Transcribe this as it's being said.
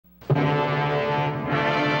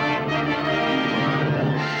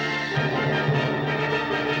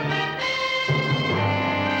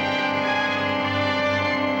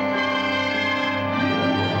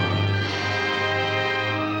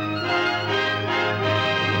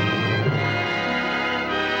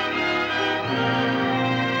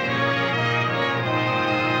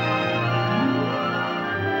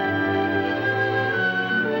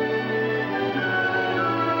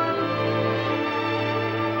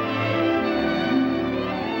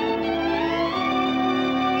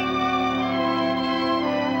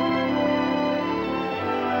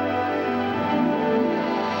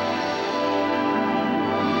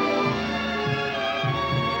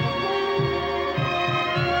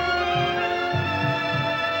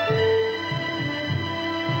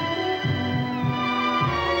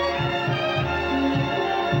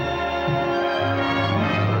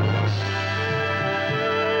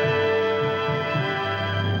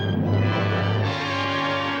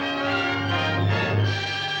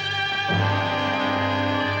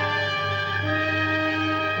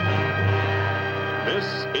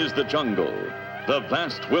is the jungle, the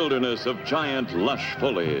vast wilderness of giant, lush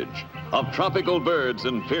foliage, of tropical birds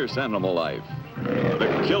and fierce animal life.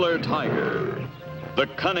 The killer tiger, the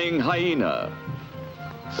cunning hyena,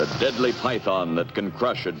 the deadly python that can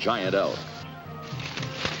crush a giant elk,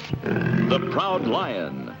 the proud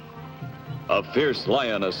lion, a fierce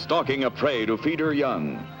lioness stalking a prey to feed her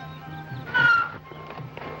young,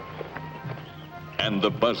 and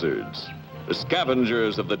the buzzards, the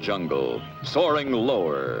scavengers of the jungle, soaring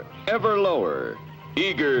lower, ever lower,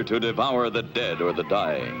 eager to devour the dead or the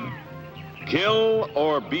dying. Kill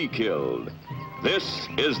or be killed. This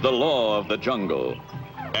is the law of the jungle.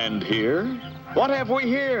 And here? What have we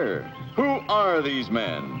here? Who are these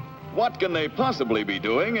men? What can they possibly be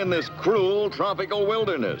doing in this cruel tropical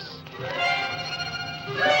wilderness?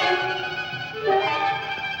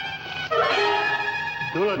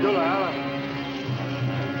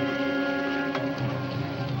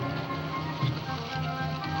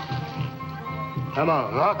 Come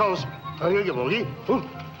on, Rakos.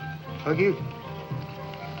 Aquí.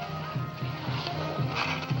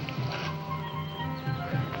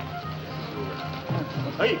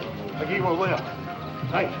 Hey, aquí voy a.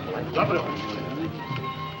 Hey, rápido.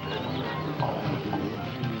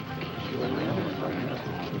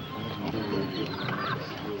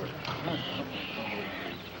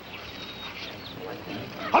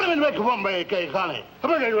 Halen me kom bij kijken gaan. Kom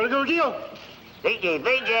maar, go deal.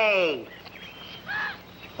 DJ.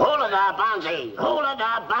 Hola da banzi, hola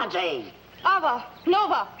da banzi. Ava,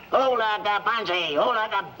 Nova. Hola da banzi, hola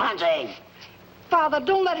da banzi. Father,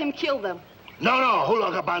 don't let him kill them. No,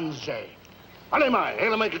 hola da banzi. Allez, mai,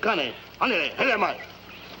 hele me kane. Allez, hele mai.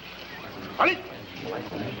 Allez.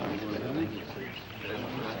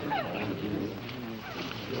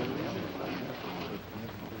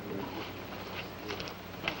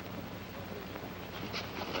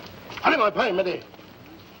 Allez, mai, pay me de.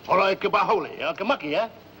 Hola, que baholi, que maki, eh?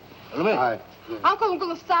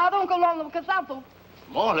 Uncle Sado, Uncle Ronald Casapo.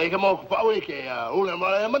 More, que mo paui que hola,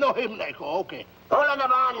 maar no him neko, okay. Hola da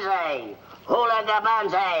banzi, hola da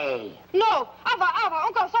banzi. No, Ava,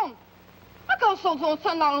 Uncle Son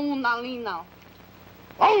son now.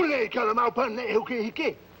 Only que le mau pan ne hoke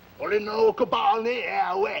hike. Ole no que bal ne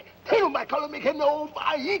awe. Tell me call me que no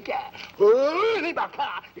ba hike. Ole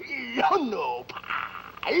baka. Yo no pa.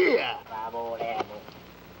 Yeah.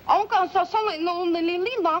 Uncle Son no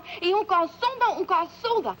lila e Uncle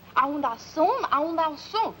Soda. Aunda som.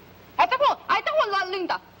 I don't la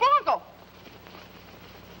linda. Blanco.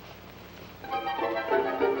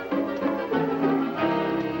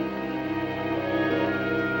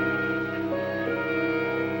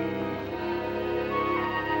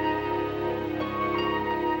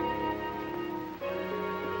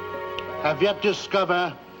 Have yet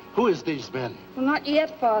discovered who is these men? Well, not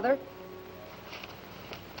yet, Father.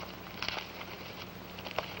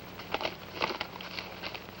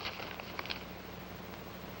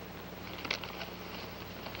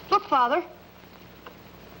 Look, Father.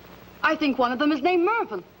 I think one of them is named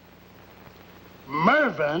Mervyn.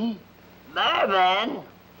 Mervyn? Mervyn?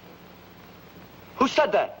 Who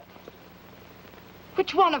said that?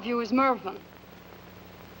 Which one of you is Mervyn?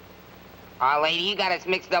 Oh, lady, you got us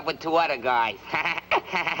mixed up with two other guys.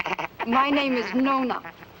 My name is Nona.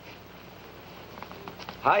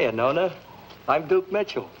 Hiya, Nona. I'm Duke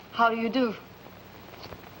Mitchell. How do you do?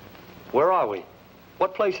 Where are we?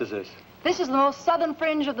 What place is this? This is the most southern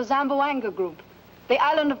fringe of the Zamboanga group. The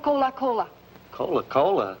island of Cola Cola. Cola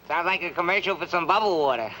Cola? Sounds like a commercial for some bubble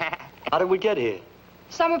water. How did we get here?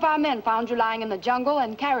 Some of our men found you lying in the jungle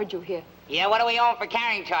and carried you here. Yeah, what are we on for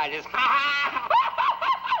carrying charges?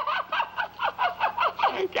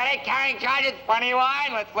 Got it, carrying charges, funny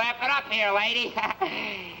wine. Let's laugh it up here, lady.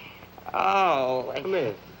 Oh. Come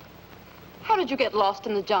here. How did you get lost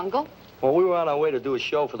in the jungle? Well, we were on our way to do a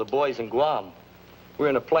show for the boys in Guam. We were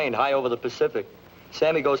in a plane high over the Pacific.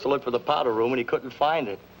 Sammy goes to look for the powder room, and he couldn't find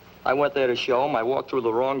it. I went there to show him. I walked through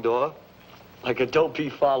the wrong door. Like a dope, he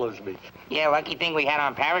follows me. Yeah, lucky thing we had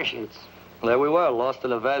on parachutes. There we were, lost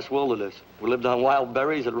in a vast wilderness. We lived on wild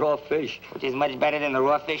berries and raw fish. Which is much better than the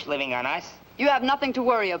raw fish living on us. You have nothing to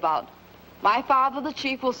worry about. My father, the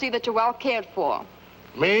chief, will see that you're well cared for.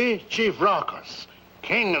 Me, Chief Rakos,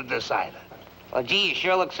 king of this island. Well, gee, you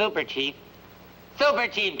sure look super, Chief. Super,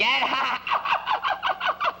 Chief, get?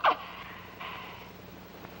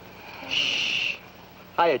 Shh.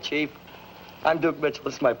 Hiya, Chief. I'm Duke Mitchell.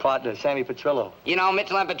 This is my partner, Sammy Petrillo. You know,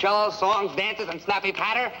 Mitchell and Petrillo, songs, dances, and snappy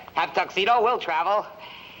patter. Have tuxedo, we'll travel.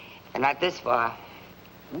 And not this far.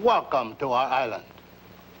 Welcome to our island.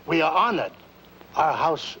 We are honored. Our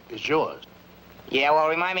house is yours. Yeah, well,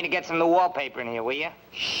 remind me to get some new wallpaper in here, will you?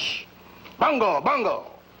 Shh. Bongo.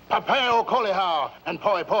 Papeo Colihao and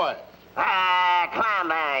Poi Poi.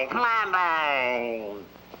 Climbing, climbing.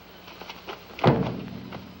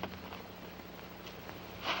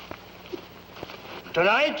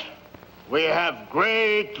 Tonight, we have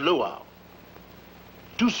great luau.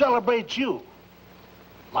 To celebrate you,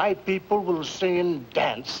 my people will sing and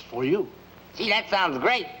dance for you. Gee, that sounds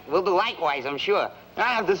great. We'll do likewise, I'm sure. I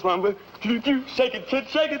have this number. Shake it, kid,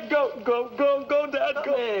 shake it. Go, go, go, go, Dad,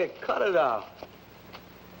 go. Hey, cut it out.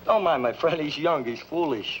 Don't mind my friend. He's young. He's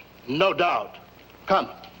foolish. No doubt. Come.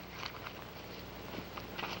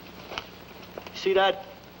 See that?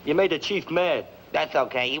 You made the chief mad. That's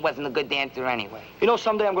okay. He wasn't a good dancer anyway. You know,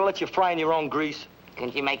 someday I'm gonna let you fry in your own grease.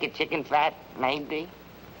 Can't you make it chicken fat? Maybe.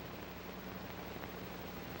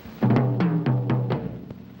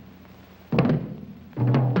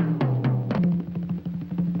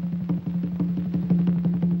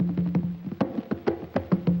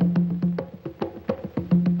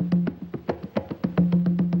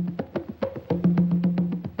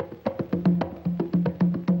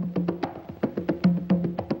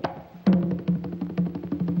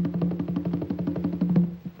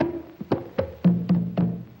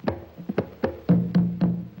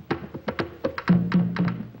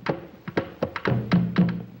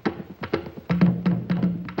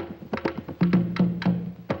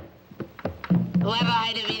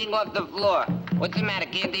 Off the floor. What's the matter?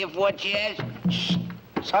 Can't they afford chairs?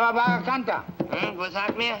 Sababaga canta. What's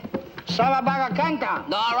that, man? Sababaga canta.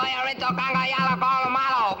 No, Roya Rito Kanga Yala Kolo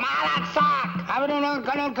Malo. Malat Sak. Habido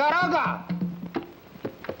Kanal Karoga.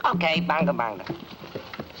 Okay, banga banga.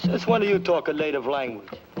 Since when do you talk a native language?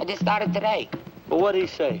 I just started today. But what'd he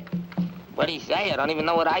say? What'd he say? I don't even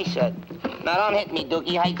know what I said. Now, don't hit me,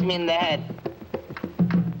 Dookie. Hites me in the head.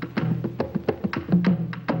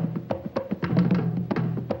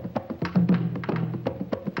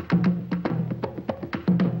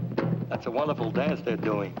 It's a wonderful dance they're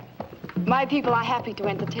doing. My people are happy to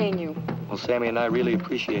entertain you. Well, Sammy and I really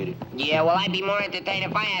appreciate it. Yeah, well, I'd be more entertained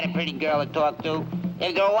if I had a pretty girl to talk to.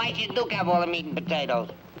 If they're white, you do have all the meat and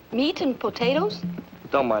potatoes. Meat and potatoes?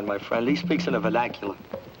 Don't mind my friend. He speaks in a vernacular.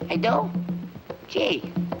 I do? Gee.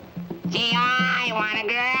 Gee, I want a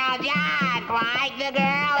girl just like the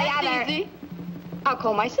girl the other. That's easy. I'll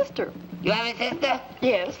call my sister. You have a sister?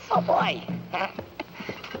 Yes. Oh, boy.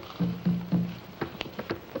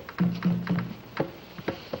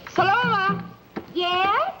 Saloma!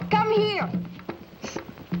 Yeah? Come here.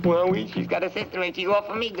 Well, she's got a sister and she's all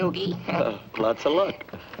for me, Dookie. Lots of luck.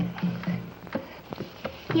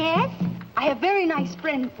 Yes? I have a very nice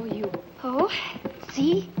friend for you. Oh?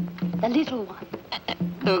 See? The little one.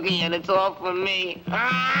 Dookie, and it's all for me.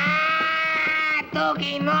 Ah!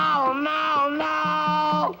 Dookie, no, no,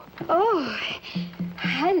 no! Oh,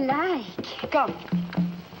 I like. Come.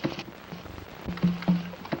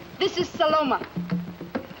 This is Saloma,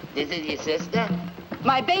 This is your sister?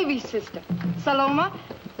 my baby sister. Saloma,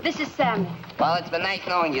 this is Sammy. Well, it's been nice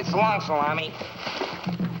knowing you. So long, Salami.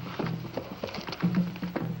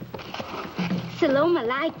 Saloma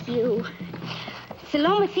like you.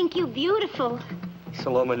 Saloma think you beautiful.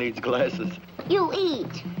 Saloma needs glasses. You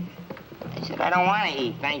eat. I said I don't want to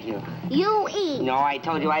eat, thank you. You eat. No, I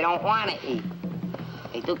told you I don't want to eat.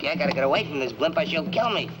 Hey, Dookie, I gotta get away from this blimp or she'll kill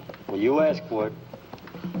me. Well, you ask for it.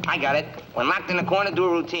 I got it. When locked in the corner, do a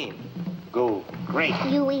routine. Go. Great.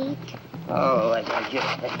 You eat. Oh, I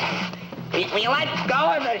just... Will you let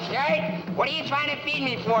go of the shirt? What are you trying to feed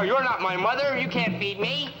me for? You're not my mother. You can't feed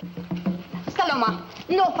me. Saloma,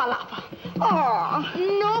 no falafel. Oh,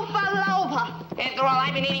 no falafel. After all,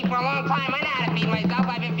 I've been eating for a long time. I know how to feed myself.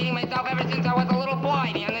 I've been feeding myself ever since I was a little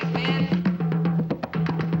boy. Do you understand?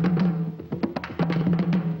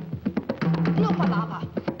 No falafel.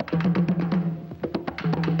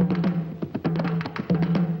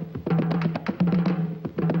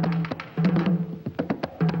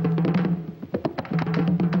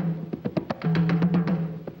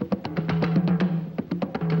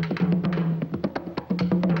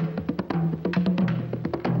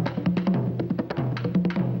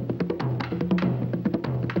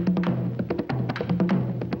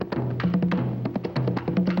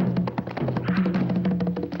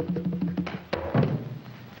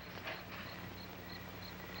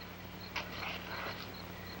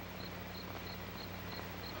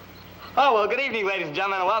 Oh, well, good evening, ladies and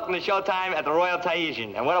gentlemen, and welcome to Showtime at the Royal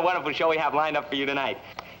Tahitian. And what a wonderful show we have lined up for you tonight.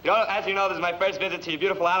 You know, as you know, this is my first visit to your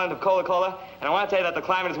beautiful island of Cola-Cola, and I want to tell you that the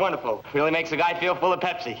climate is wonderful. It really makes a guy feel full of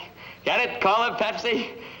Pepsi. Get it? Cola,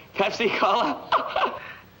 Pepsi, Pepsi, Cola.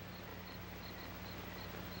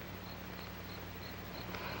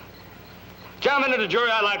 Gentlemen of the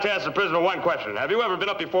jury, I'd like to ask the prisoner one question. Have you ever been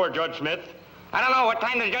up before Judge Smith? I don't know. What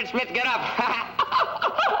time does Judge Smith get up?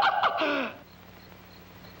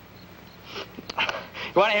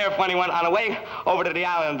 You want to hear a funny one? On the way over to the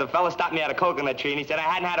island, the fella stopped me at a coconut tree, and he said I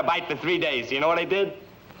hadn't had a bite for 3 days. You know what I did?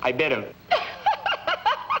 I bit him.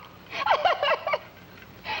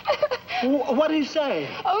 What did he say?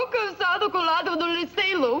 Ao cansado com o lado do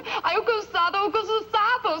Licelo. Ao cansado com os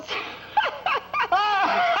sapos.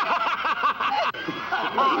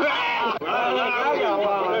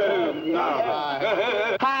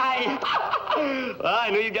 Hi. Well, I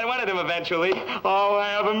knew you'd get one of them eventually. Oh, I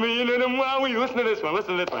have a million of them. Well, listen to this one.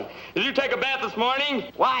 Listen to this one. Did you take a bath this morning?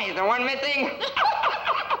 Why? Is there one missing?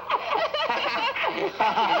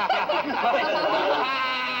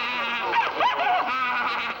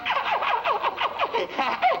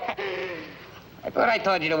 I thought I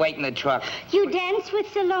told you to wait in the truck. You dance with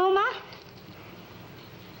Saloma?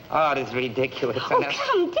 Oh, this is ridiculous. Oh,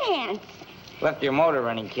 come dance. Left your motor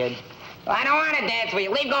running, kid. Well, I don't want to dance with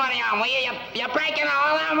you. Leave go of the arm, will you? You're breaking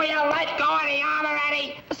all arm, will you? Let go of the arm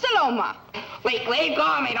already. Saloma. Leave go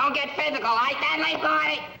of me. Don't get physical like that. Leave go of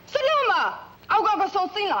me. Saloma. Ao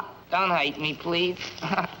gagosonsila. Don't hate me, please.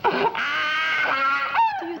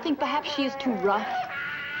 Do you think perhaps she is too rough?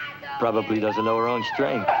 Probably doesn't know her own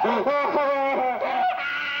strength.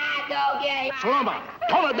 Saloma,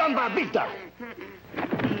 toma dan barbita.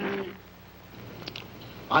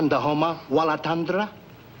 Andahoma walatandra.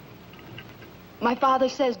 My father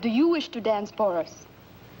says, do you wish to dance for us?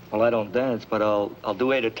 Well, I don't dance, but I'll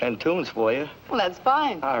do 8 or 10 tunes for you. Well, that's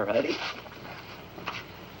fine. All righty.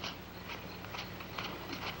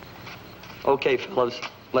 Okay, fellas,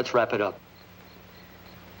 let's wrap it up.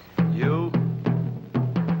 You.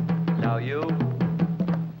 Now you.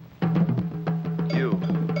 You.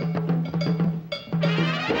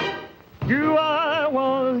 Do I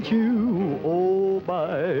want you? Oh,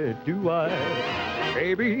 my, do I?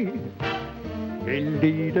 Baby,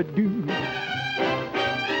 indeed I do.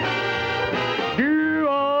 Do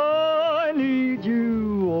I need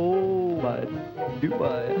you? Oh, my, do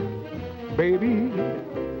I? Baby,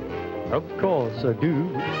 of course I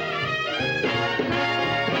do.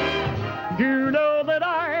 You know that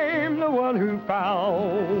I'm the one who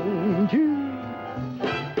found you.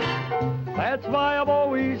 That's why I'm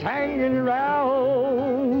always hanging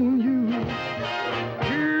around you.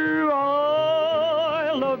 Do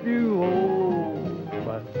I love you? Oh,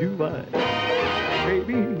 but do I?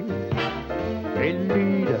 Baby,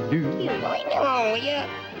 indeed I do. Oh, yeah.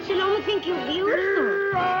 Saloma think you're beautiful.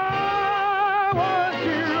 Do I want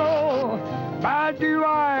you? Oh, but do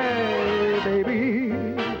I, baby?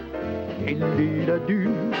 Indeed I do.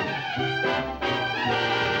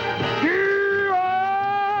 Do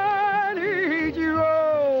I need you?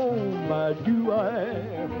 Oh, my, do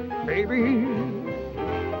I? Baby,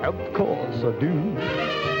 of course I do.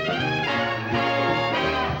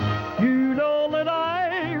 You know that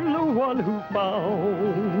I'm the one who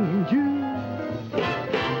found you.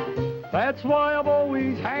 That's why I'm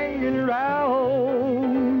always hanging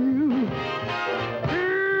around you.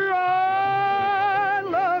 Do I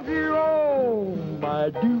love you? Oh, my,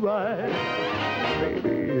 do I?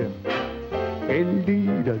 Baby,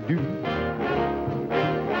 indeed I do.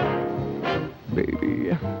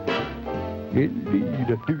 Baby, indeed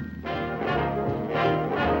I do.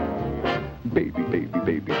 Baby, baby,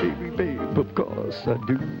 baby, baby, babe, of course I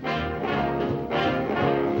do.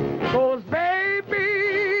 'Cause baby,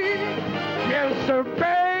 yes sir,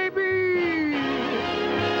 baby.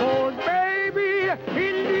 'Cause baby,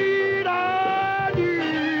 indeed I do.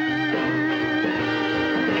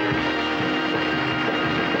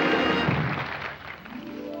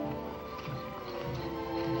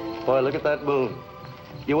 Boy, look at that moon.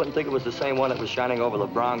 You wouldn't think it was the same one that was shining over the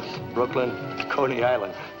Bronx, Brooklyn, Coney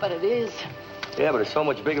Island. But it is. Yeah, but it's so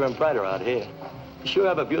much bigger and brighter out here. You sure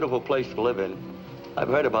have a beautiful place to live in. I've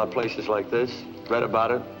heard about places like this, read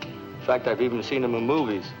about it. In fact, I've even seen them in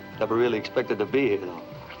movies. Never really expected to be here, though.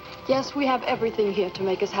 Yes, we have everything here to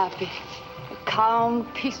make us happy. A calm,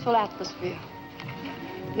 peaceful atmosphere.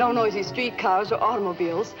 No noisy streetcars or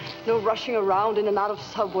automobiles. No rushing around in and out of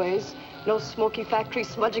subways. No smoky factories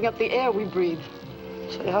smudging up the air we breathe.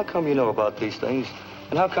 Say, how come you know about these things?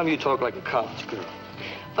 And how come you talk like a college girl?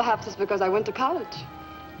 Perhaps it's because I went to college.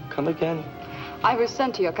 Come again? I was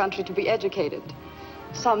sent to your country to be educated.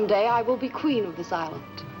 Someday I will be queen of this island.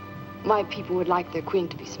 My people would like their queen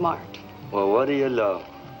to be smart. Well, what do you know?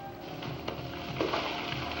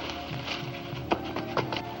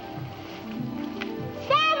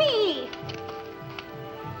 Sammy!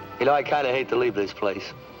 You know, I kind of hate to leave this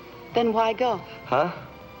place. Then why go? Huh?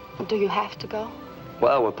 Do you have to go?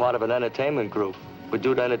 Well, we're part of an entertainment group. We're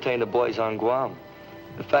due to entertain the boys on Guam.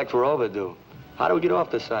 In fact, we're overdue. How do we get off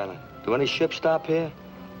this island? Do any ships stop here?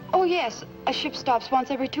 Oh, yes. A ship stops once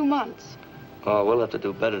every 2 months. Oh, we'll have to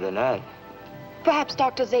do better than that. Perhaps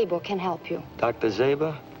Dr. Zabor can help you. Dr.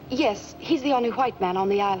 Zabor? Yes, he's the only white man on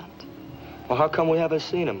the island. Well, how come we haven't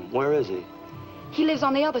seen him? Where is he? He lives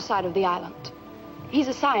on the other side of the island. He's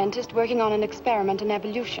a scientist working on an experiment in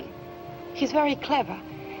evolution. He's very clever,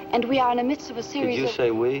 and we are in the midst of a series Did you say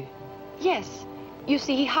we? Yes. You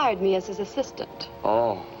see, he hired me as his assistant.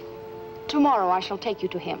 Oh. Tomorrow I shall take you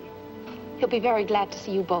to him. He'll be very glad to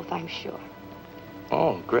see you both, I'm sure.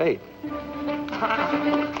 Oh, great.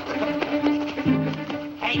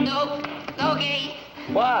 Hey, Duke. Doogie.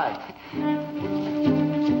 What?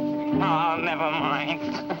 Oh, never mind.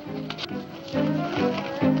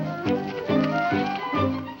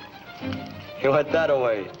 He went that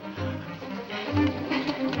away.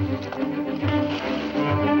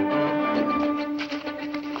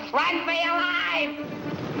 Run for your life!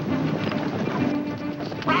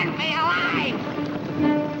 Run for your life!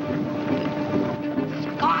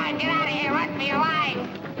 Go on, get out of here. Run for your life!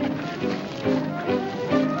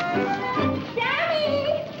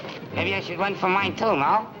 Sammy! Maybe I should run for mine, too,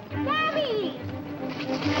 no? Sammy!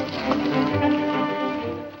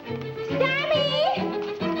 Sammy!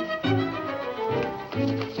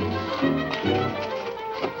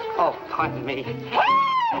 Oh, pardon me.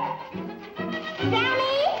 Sammy!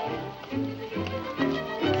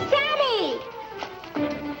 Sammy!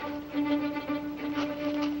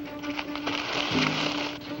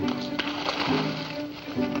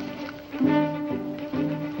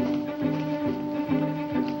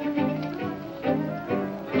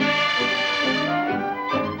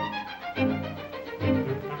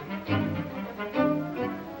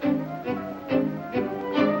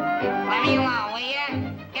 Let me alone, will you?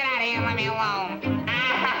 Get out of here and let me alone.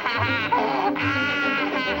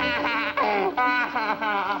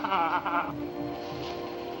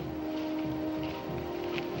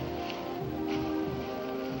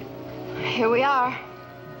 Here we are.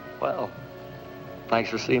 Well, thanks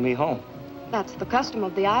for seeing me home. That's the custom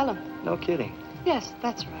of the island. No kidding. Yes,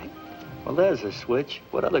 that's right. Well, there's a switch.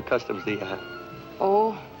 What other customs do you have?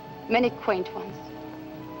 Oh, many quaint ones.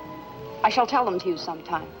 I shall tell them to you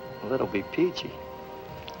sometime. Well, that'll be peachy.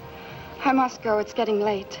 I must go. It's getting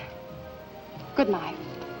late. Good night.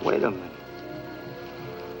 Wait a minute.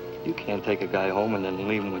 You can't take a guy home and then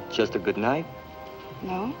leave him with just a good night.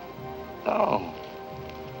 No? No.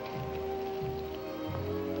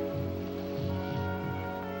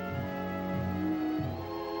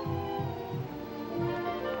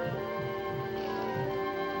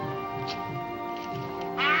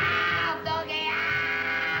 Help, Doogie!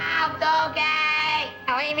 Help, Doogie!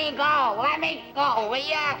 Let me go! Let me go, will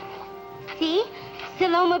ya? See?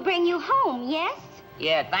 Saloma bring you home, yes?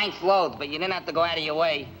 Yeah, thanks loads, but you didn't have to go out of your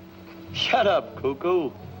way. Shut up,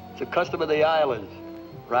 cuckoo. It's a custom of the islands,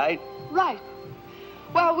 right? Right.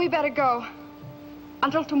 Well, we better go.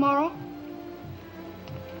 Until tomorrow.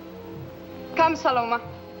 Come, Saloma.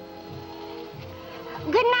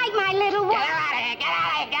 Good night, my little Get one. out of here! Get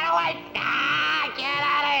out of here! Get away! Ah, get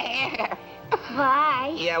out of here!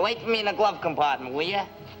 Bye. Yeah, wait for me in the glove compartment, will ya?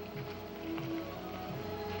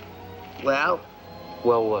 Well?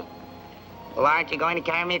 Well, what? Well, aren't you going to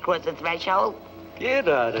carry me across the threshold? Get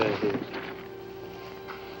out of here.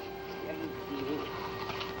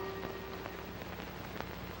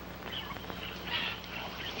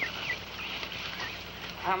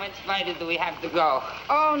 How much farther do we have to go?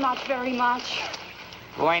 Oh, not very much.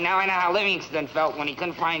 Boy, now I know how Livingston felt when he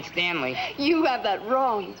couldn't find Stanley. You have that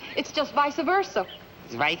wrong. It's just vice versa.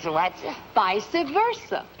 It's vice versa. Vice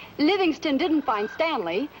versa. Livingston didn't find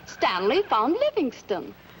Stanley. Stanley found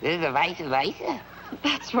Livingston. This is a vice versa?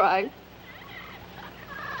 That's right.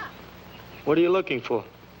 What are you looking for?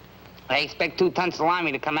 I expect 2-ton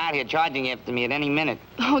salami to come out here charging after me at any minute.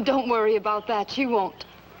 Oh, don't worry about that. She won't.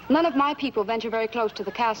 None of my people venture very close to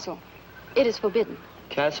the castle. It is forbidden.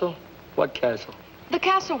 Castle? What castle? The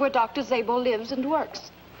castle where Dr. Zabor lives and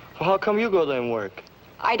works. Well, how come you go there and work?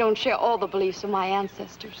 I don't share all the beliefs of my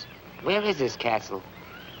ancestors. Where is this castle?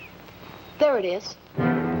 There it is.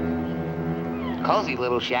 Cozy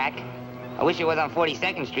little shack. I wish it was on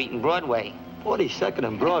 42nd Street and Broadway. 42nd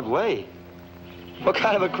and Broadway? What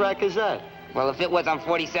kind of a crack is that? Well, if it was on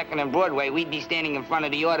 42nd and Broadway, we'd be standing in front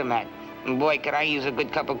of the automat. And boy, could I use a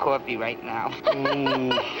good cup of coffee right now.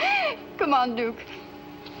 Come on, Duke.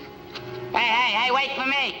 Hey, wait for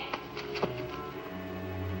me.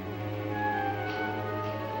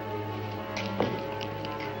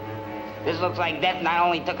 This looks like Death not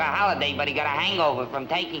only took a holiday, but he got a hangover from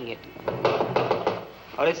taking it.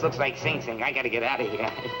 Oh, this looks like Sing Sing. I gotta get out of here.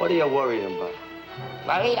 What are you worrying about?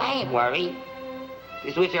 Worried? I ain't worried.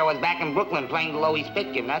 Just wish I was back in Brooklyn playing the Lois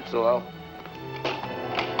picture, that's all.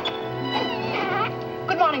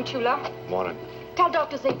 Good morning, Chula. Morning. Tell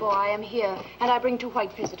Dr. Zabor I am here, and I bring 2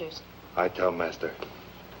 white visitors. I tell Master.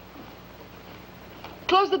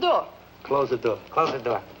 Close the door. Close the door. Close the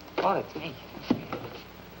door. Oh, it's me.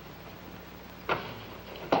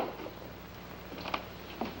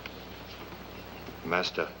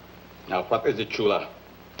 Master. Now, what is it, Chula?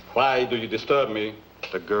 Why do you disturb me?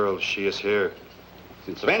 The girl, she is here.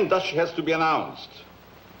 Since when does she have to be announced?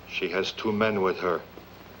 She has 2 men with her.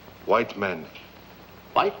 White men.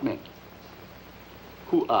 White men?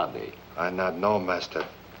 Who are they? I not know, Master.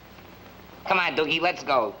 Come on, Doogie, let's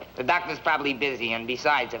go. The doctor's probably busy, and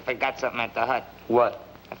besides, I forgot something at the hut. What?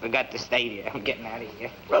 I forgot to stay there. I'm getting out of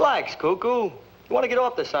here. Relax, Cuckoo. You want to get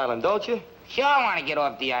off this island, don't you? Sure, I want to get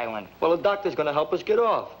off the island. Well, the doctor's going to help us get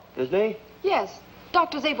off, isn't he? Yes.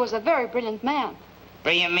 Dr. Zabor's a very brilliant man.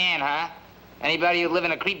 Brilliant man, huh? Anybody who live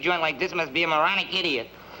in a creep joint like this must be a moronic idiot.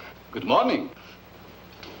 Good morning.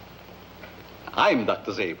 I'm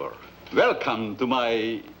Dr. Zabor. Welcome to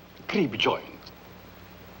my creep joint.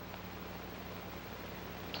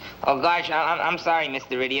 Oh, gosh, I'm sorry,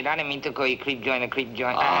 Mr. Idiot. I didn't mean to call you creep joint a creep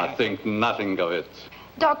joint. Think nothing of it.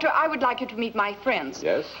 Doctor, I would like you to meet my friends.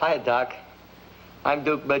 Yes? Hi, Doc. I'm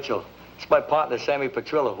Duke Mitchell. It's my partner, Sammy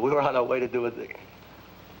Petrillo. We were on our way to do a thing.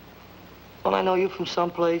 Don't I know you from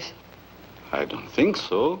someplace? I don't think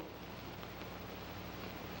so.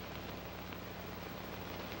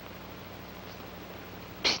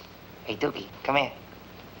 Hey, Dookie, come here.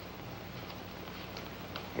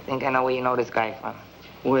 I think I know where you know this guy from.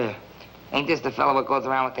 Where? Ain't this the fellow that goes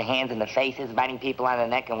around with the hands and the faces, biting people on the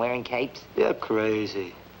neck and wearing capes? You're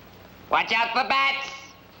crazy. Watch out for bats!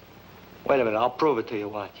 Wait a minute, I'll prove it to you,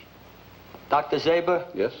 watch. Dr. Zabor?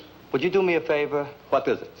 Yes? Would you do me a favor? What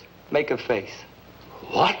is it? Make a face.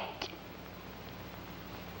 What?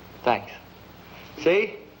 Thanks.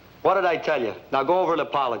 See? What did I tell you? Now go over and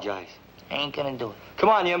apologize. I ain't gonna do it. Come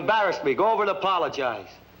on, you embarrassed me. Go over and apologize.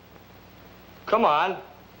 Come on.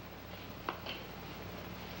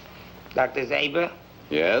 Dr. Zabor,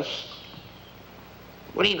 Yes?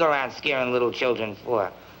 what do you go around scaring little children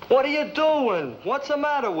for? What are you doing? What's the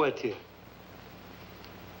matter with you?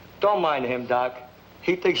 Don't mind him, Doc.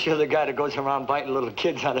 He thinks you're the guy that goes around biting little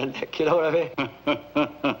kids on the neck. You know what I mean?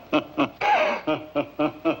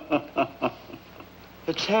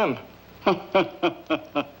 It's him.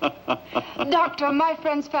 Doctor, my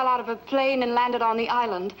friends fell out of a plane and landed on the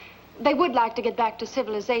island. They would like to get back to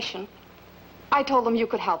civilization. I told them you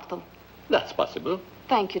could help them. That's possible.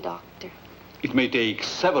 Thank you, Doctor. It may take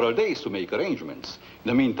several days to make arrangements. In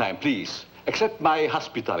the meantime, please, accept my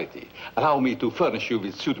hospitality. Allow me to furnish you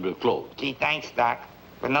with suitable clothes. Gee, thanks, Doc.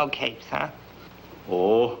 But no capes, huh?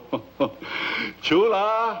 Oh,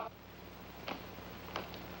 Chula,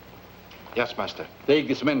 Yes, Master. take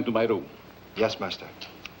this man to my room. Yes, Master.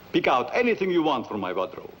 Pick out anything you want from my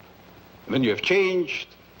wardrobe. When you have changed,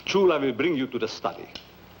 Chula will bring you to the study.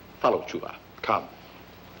 Follow Chula. Come.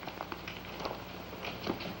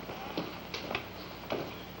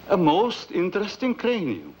 A most interesting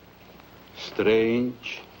cranium.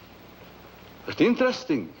 Strange, but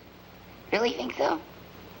interesting. Really think so?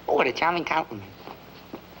 Oh, what a charming compliment.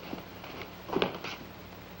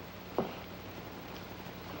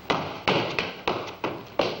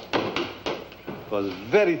 It was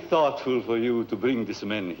very thoughtful for you to bring this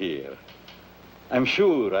man here. I'm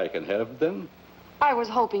sure I can help them. I was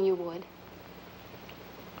hoping you would.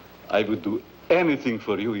 I would do anything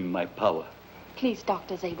for you in my power. Please,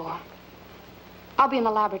 Dr. Zabor. I'll be in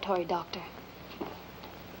the laboratory, Doctor.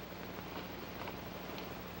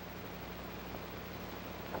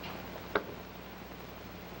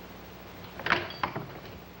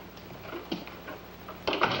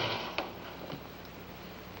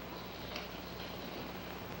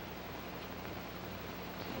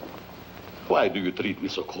 Why do you treat me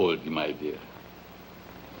so coldly, my dear?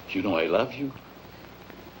 You know I love you.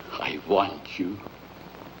 I want you.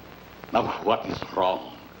 Now, what is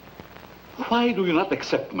wrong? Why do you not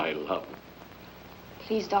accept my love?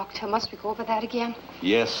 Please, Doctor, must we go over that again?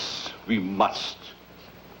 Yes, we must.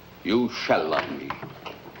 You shall love me.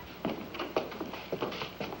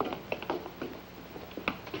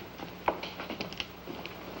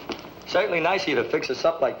 Certainly nice of you to fix us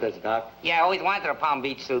up like this, Doc. Yeah, I always wanted a Palm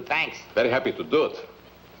Beach suit, thanks. Very happy to do it.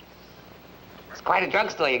 It's quite a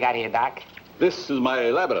drugstore you got here, Doc. This is my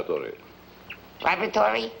laboratory.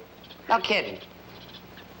 Laboratory? No kidding.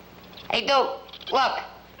 Hey, Duke, look.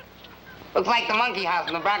 Looks like the monkey house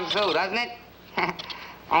in the Bronx Zoo, doesn't it?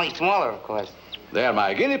 Only smaller, of course. They are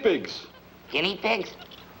my guinea pigs. Guinea pigs?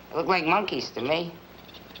 They look like monkeys to me.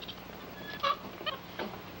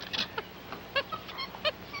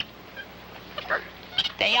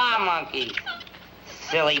 are monkeys.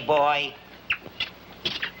 Silly boy.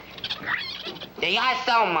 They are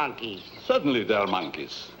so monkeys. Certainly they are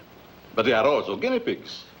monkeys. But they are also guinea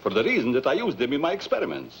pigs, for the reason that I use them in my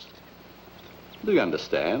experiments. Do you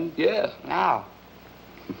understand? Yeah. No.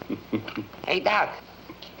 Hey, Doc,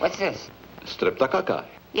 what's this? Streptococci.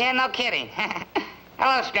 Yeah, no kidding.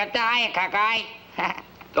 Hello, Strepta. Hiya, cockeye.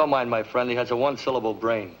 Don't mind my friend. He has a one-syllable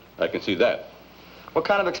brain. I can see that. What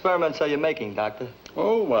kind of experiments are you making, Doctor?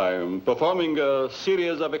 Oh, I'm performing a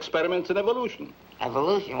series of experiments in evolution.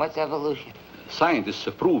 Evolution? What's evolution? Scientists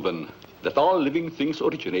have proven that all living things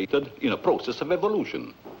originated in a process of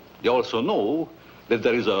evolution. They also know that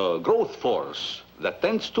there is a growth force that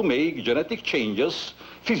tends to make genetic changes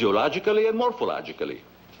physiologically and morphologically.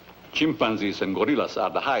 Chimpanzees and gorillas are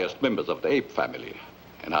the highest members of the ape family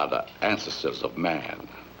and are the ancestors of man.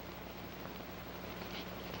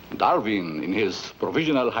 Darwin, in his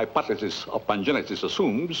provisional hypothesis of pangenesis,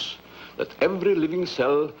 assumes that every living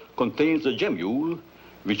cell contains a gemule,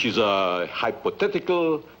 which is a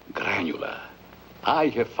hypothetical granula. I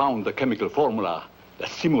have found the chemical formula that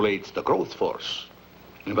simulates the growth force.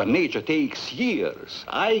 And where nature takes years,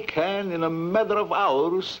 I can, in a matter of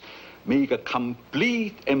hours, make a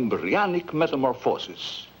complete embryonic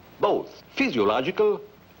metamorphosis, both physiological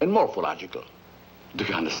and morphological. Do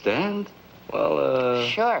you understand? Well,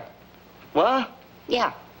 Sure. What?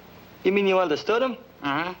 Yeah. You mean you understood him?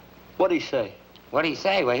 Uh-huh. What'd he say? What'd he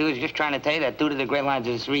say? Well, he was just trying to tell you that due to the great lines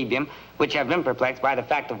of the cerebrium, which have been perplexed by the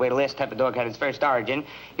fact of where the last type of dog had its first origin,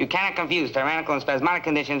 you cannot confuse tyrannical and spasmodic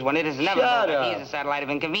conditions when it is inevitable Shut that up. he is a satellite of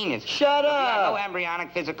inconvenience. Shut But you have no up!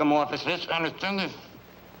 embryonic physicomorphosis, understand this?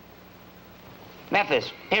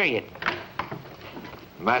 Memphis, period.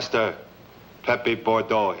 Master, Pepe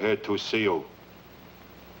Bordeaux here to see you.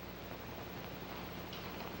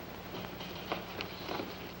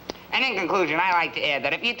 And in conclusion, I like to add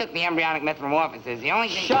that if you took the embryonic metamorphosis, the only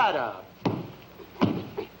thing... Shut up!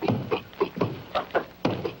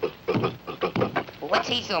 What's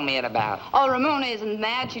he so mad about? Oh, Ramona isn't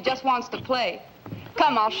mad. She just wants to play.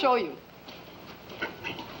 Come, I'll show you.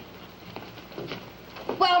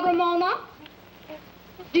 Well, Ramona,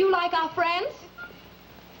 do you like our friends?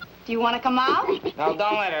 Do you want to come out? No,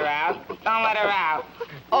 don't let her out. Don't let her out.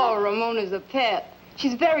 Oh, Ramona's a pet.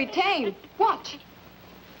 She's very tame. Watch.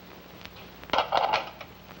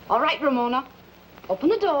 All right, Ramona. Open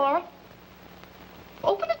the door.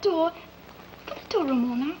 Open the door. Open the door,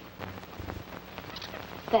 Ramona.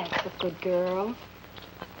 That's a good girl.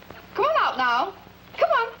 Come on out now. Come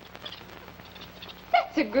on.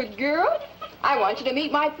 That's a good girl. I want you to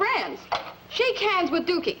meet my friends. Shake hands with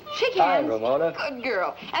Dookie. Shake Hi, hands. Ramona. Good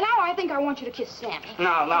girl. And now I think I want you to kiss Sammy.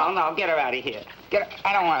 No, get her out of here. Get her.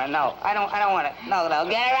 I don't want to, no. I don't want to. No,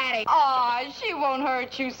 get her out of here. Aw, she won't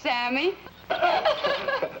hurt you, Sammy.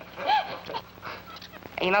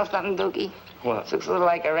 You know something, Dookie? What? This looks a little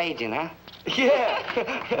like a raging, huh?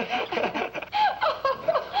 Yeah.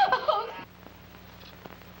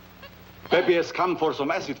 Pepe has come for some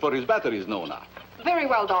acid for his batteries, Nona. Very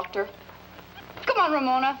well, Doctor. Come on,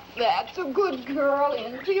 Ramona. That's a good girl.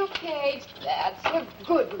 Into your cage. That's a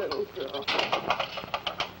good little girl.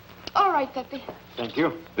 All right, Pepe. Thank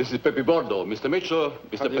you. This is Pepe Bordeaux, Mr. Mitchell,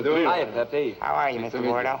 Mr. Petrillo. Hi, Pepe. How are you, Mr.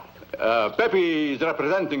 Bordeaux? Pepe is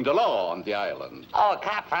representing the law on the island. Oh, a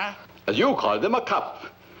cop, huh? As you call them, a cop.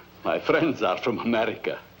 My friends are from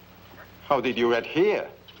America. How did you get here?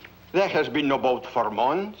 There has been no boat for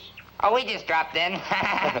months. Oh, we just dropped in.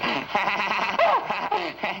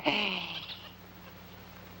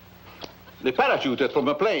 They parachuted from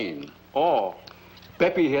a plane. Oh,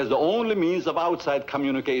 Pepe has the only means of outside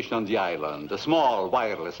communication on the island, a small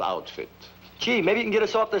wireless outfit. Gee, maybe you can get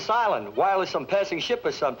us off this island. Wireless some passing ship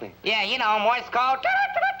or something. Yeah, you know, Morse code.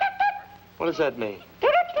 What does that mean?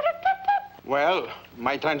 well,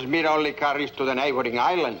 my transmitter only carries to the neighboring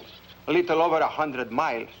islands. A little over 100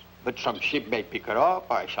 miles. But some ship may pick her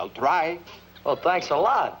up. I shall try. Oh, thanks a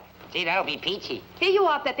lot. Gee, that'll be peachy. Here you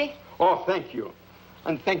are, Pepe. Oh, thank you.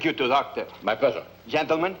 And thank you to Doctor. My pleasure.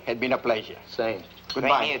 Gentlemen, it's been a pleasure. Same.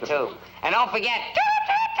 Goodbye. Same to you, too. And don't forget.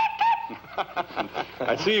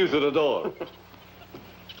 I see you to the door.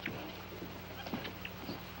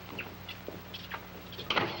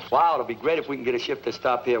 Wow, it'll be great if we can get a ship to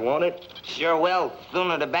stop here, won't it? Sure will.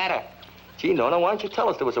 Sooner the better. Gee, Nona, why don't you tell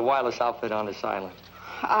us there was a wireless outfit on this island?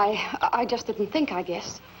 I just didn't think, I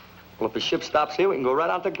guess. Well, if the ship stops here, we can go right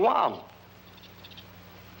on to Guam.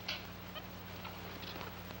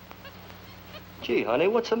 Gee, honey,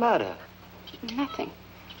 what's the matter? Nothing.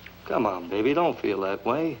 Come on, baby, don't feel that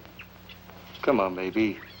way. Come on,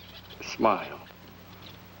 baby. Smile.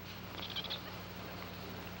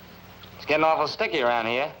 getting awful sticky around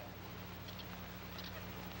here.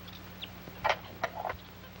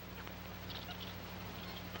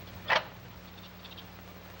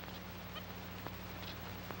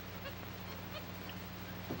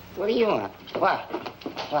 What do you want? What?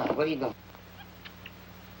 What are you doing?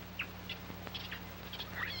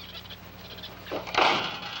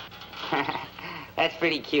 That's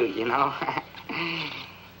pretty cute, you know.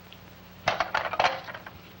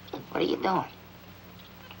 What are you doing?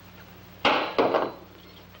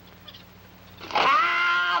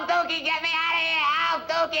 Help, Dookie, get me out of here! Help,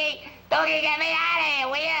 Dookie! Dookie, get me out of here,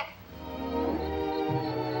 will you?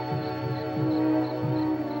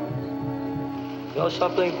 You know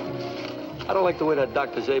something? I don't like the way that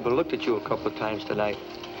Dr. Zabor looked at you a couple of times tonight.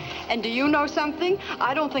 And do you know something?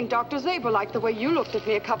 I don't think Dr. Zabor liked the way you looked at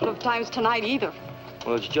me a couple of times tonight either.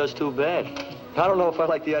 Well, it's just too bad. I don't know if I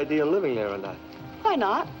like the idea of living there or not. Why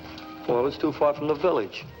not? Well, it's too far from the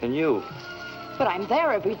village, and you. But I'm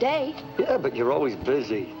there every day. Yeah, but you're always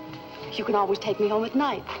busy. You can always take me home at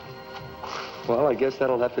night. Well, I guess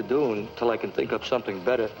that'll have to do until I can think up something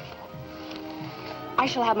better. I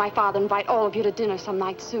shall have my father invite all of you to dinner some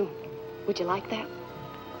night soon. Would you like that?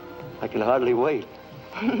 I can hardly wait.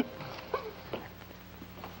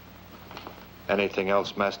 Anything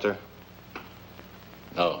else, Master?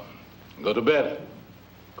 No. Go to bed.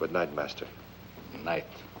 Good night, Master. Good night.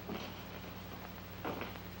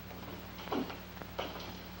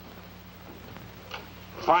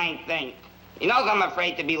 Fine thing. He knows I'm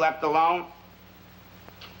afraid to be left alone.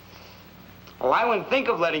 Oh, I wouldn't think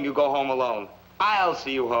of letting you go home alone. I'll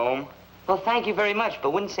see you home. Well, thank you very much,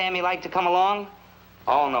 but wouldn't Sammy like to come along?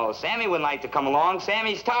 Oh, no, Sammy wouldn't like to come along.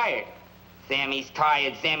 Sammy's tired. Sammy's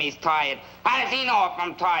tired, Sammy's tired. How does he know if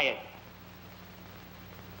I'm tired?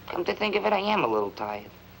 Come to think of it, I am a little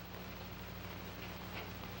tired.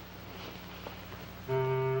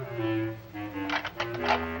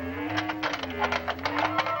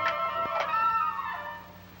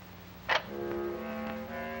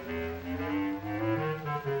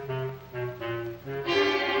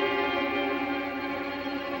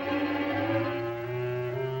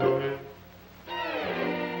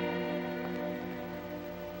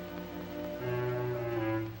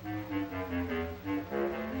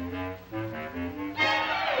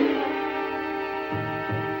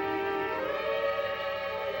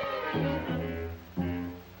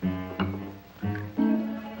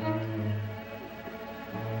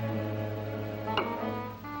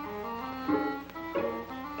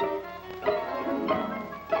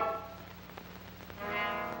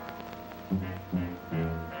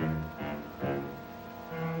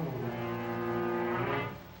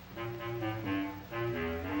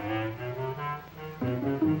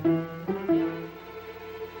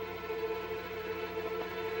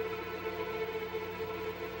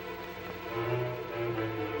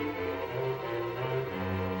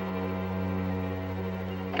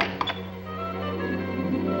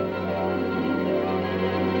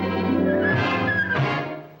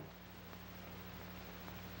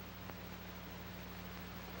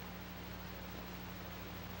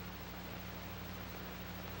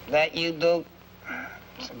 That you, Duke?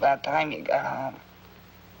 It's about time you got home.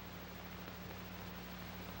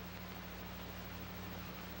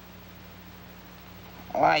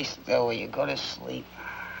 Lie still while you go to sleep.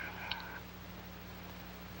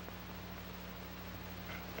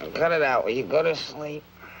 And cut it out while you go to sleep.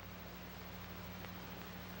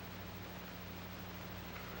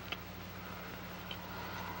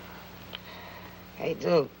 Hey,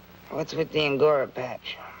 Duke, what's with the Angora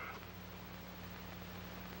patch?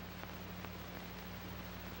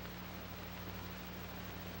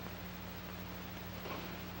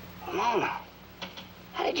 Nona,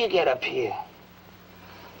 how did you get up here?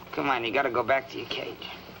 Come on, you gotta go back to your cage.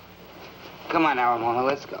 Come on now, Ramona,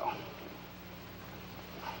 let's go.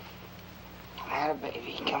 Atta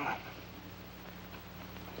baby, come on.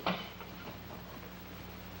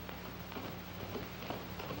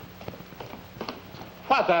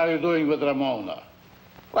 What are you doing with Ramona?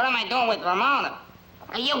 What am I doing with Ramona?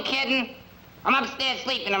 Are you kidding? I'm upstairs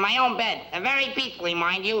sleeping in my own bed, and very peacefully,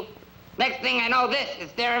 mind you. Next thing I know, this is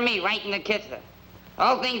staring me right in the kisser. The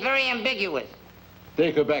whole thing's very ambiguous.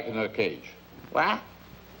 Take her back in her cage. What?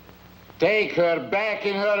 Take her back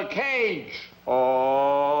in her cage. All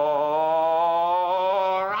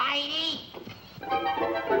righty.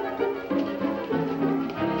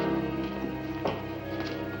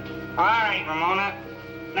 All right, Ramona.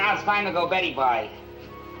 Now it's time to go Betty bye.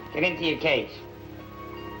 Get into your cage.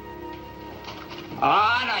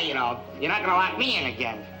 Oh, no, you don't. You're not gonna lock me in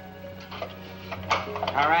again.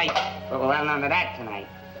 All right, but we'll have none of that tonight.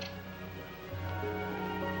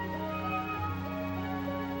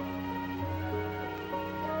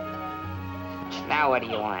 Now what do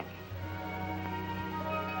you want?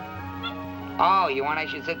 Oh, you want I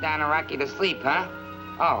should sit down and rock you to sleep, huh?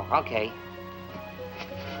 Oh, okay.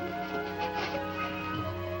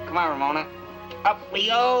 Come on, Ramona. Up we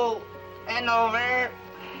go. And over.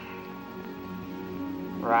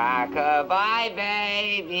 Rock-a-bye,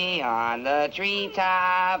 baby, on the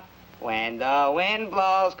treetop. When the wind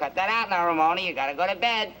blows. Cut that out now, Ramona. You gotta go to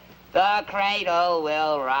bed. The cradle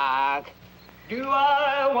will rock. Do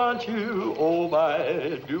I want you? Oh,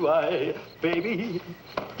 my, do I, baby?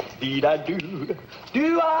 Did I do?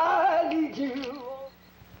 Do I need you?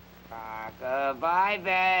 Rock-a-bye,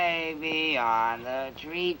 baby, on the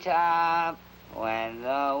treetop. When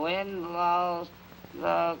the wind blows,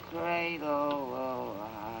 the cradle will rock.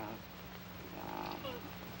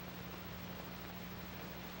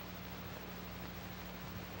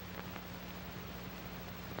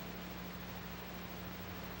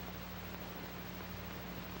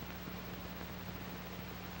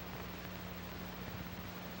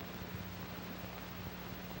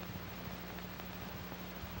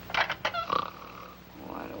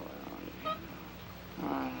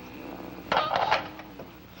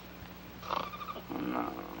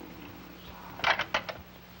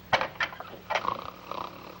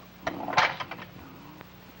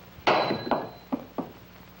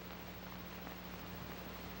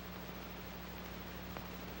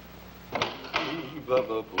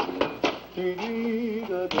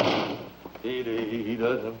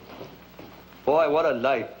 Boy, what a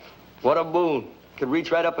night. What a moon. Could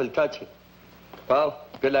reach right up and touch it. Well,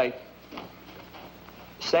 good night.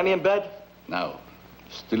 Sammy in bed? No,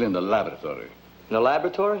 still in the laboratory. In the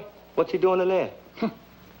laboratory? What's he doing in there?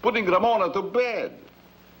 Putting Ramona to bed.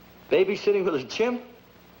 Babysitting with a chimp?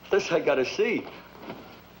 This I gotta see.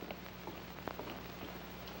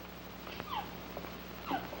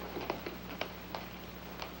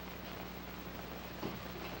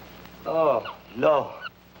 Oh, no.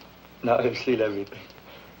 Now I've seen everything.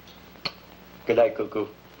 Good night, Cuckoo.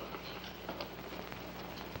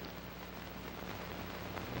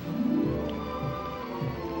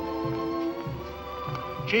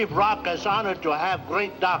 Chief Rakos is honored to have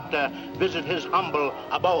great doctor visit his humble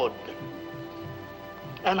abode.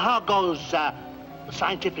 And how goes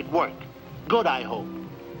scientific work? Good, I hope.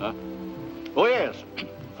 Huh? Oh, yes.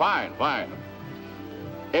 Fine, fine.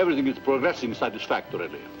 Everything is progressing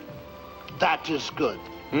satisfactorily. That is good.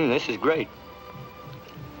 This is great.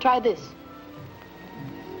 Try this.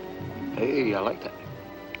 Hey, I like that.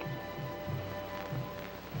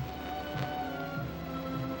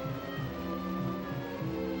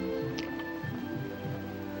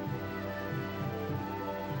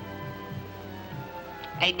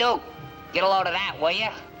 Hey, Duke, get a load of that, will you?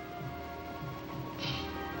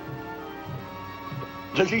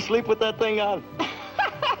 Does he sleep with that thing on?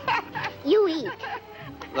 You eat.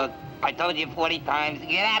 Look, I told you 40 times,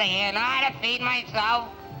 get out of here. I know how to feed myself.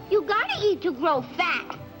 You gotta eat to grow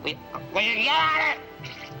fat. Will you get out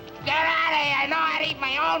of here? I know how to eat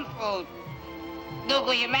my own food. Duke,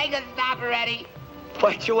 will you make us stop already?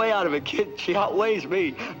 Fight your way out of it, kid. She outweighs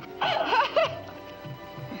me.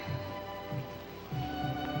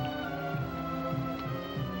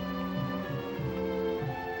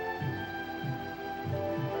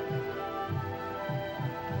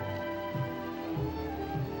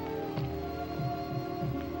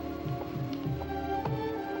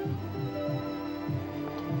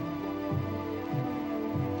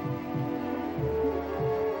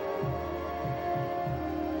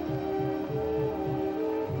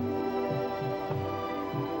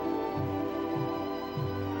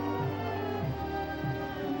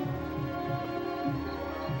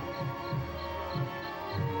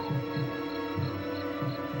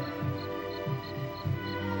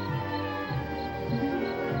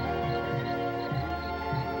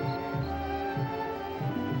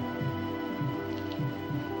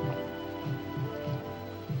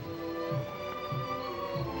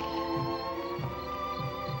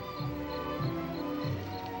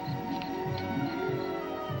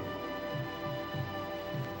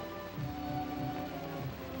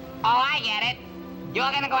 Oh, I get it.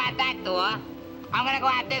 You're gonna go out that door. I'm gonna go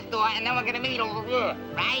out this door, and then we're gonna meet over here,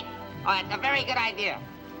 right? Oh, it's a very good idea.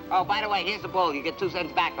 Oh, by the way, here's the bowl. You get 2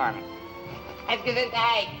 cents back on it. Let's get this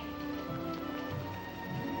hay.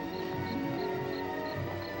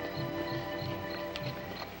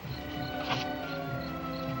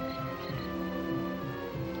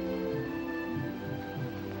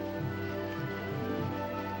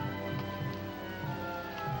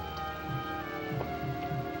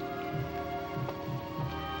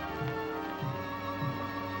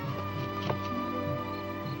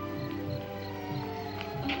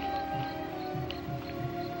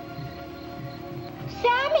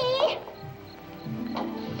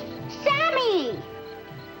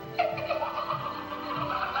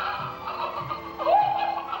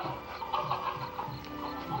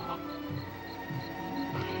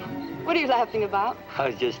 What are you laughing about? I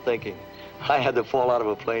was just thinking. I had to fall out of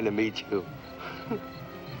a plane to meet you.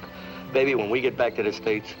 Baby, when we get back to the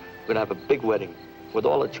States, we're gonna have a big wedding with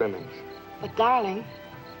all the trimmings. But, darling,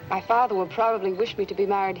 my father will probably wish me to be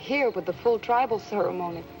married here with the full tribal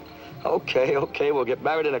ceremony. Okay, we'll get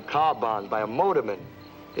married in a car barn by a motorman,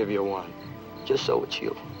 if you want. Just so it's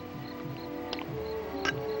you.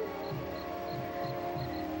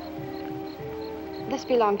 This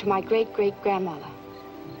belonged to my great-great-grandmother.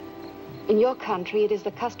 In your country, it is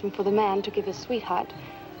the custom for the man to give his sweetheart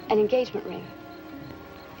an engagement ring.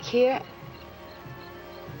 Here,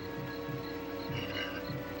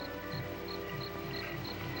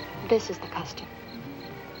 this is the custom.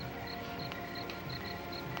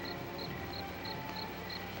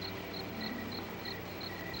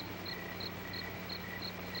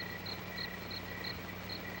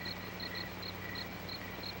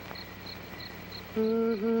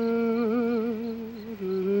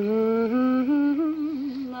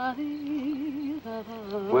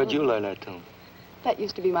 Where'd you learn that tune? That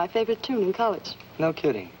used to be my favorite tune in college. No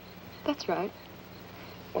kidding. That's right.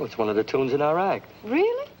 Well, it's one of the tunes in our act.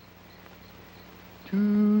 Really?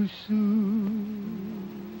 Too soon.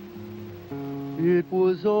 It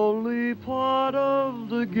was only part of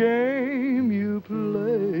the game you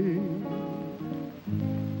played.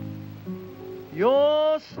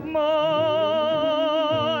 Your smile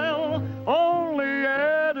only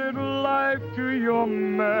added life to your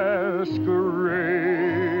masquerade.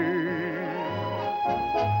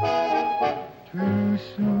 Too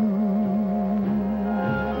soon.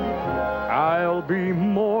 I'll be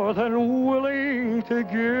more than willing to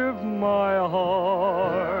give my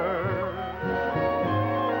heart.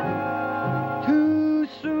 Too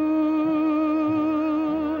soon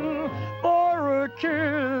for a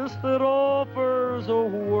kiss that offers a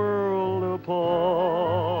world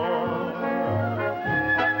apart.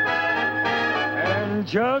 And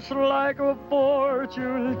just like a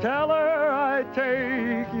fortune teller, I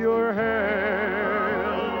take your hand.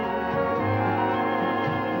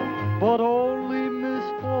 But only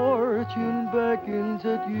misfortune beckons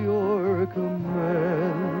at your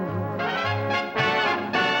command.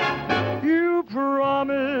 You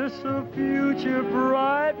promise a future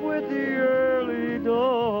bright with the early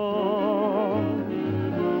dawn.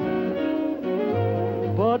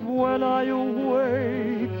 But when I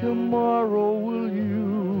awake tomorrow, will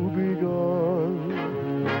you be gone?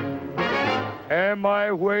 Am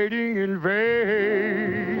I waiting in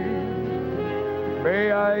vain?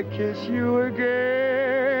 May I kiss you again?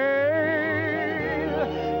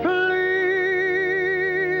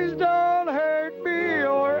 Please don't hurt me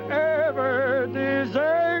or ever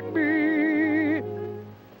desert me.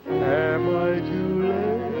 Am I too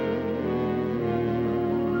late?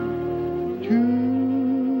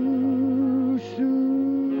 Too soon?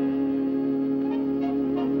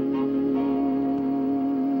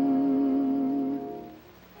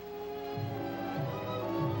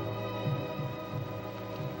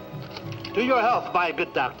 To your health, my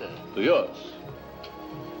good doctor. To yours.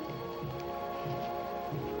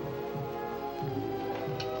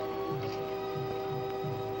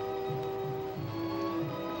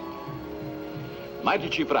 Mighty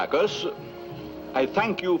Chief Rakos, I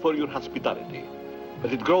thank you for your hospitality,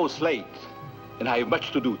 but it grows late, and I have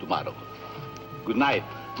much to do tomorrow. Good night.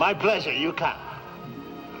 My pleasure. You come.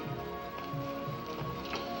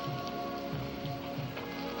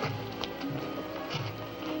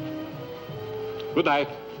 Good night.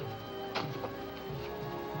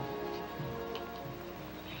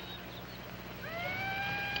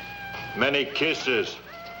 Many kisses.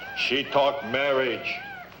 She talk marriage.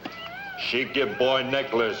 She give boy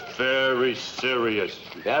necklace very serious.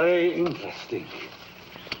 Very interesting.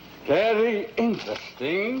 Very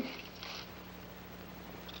interesting.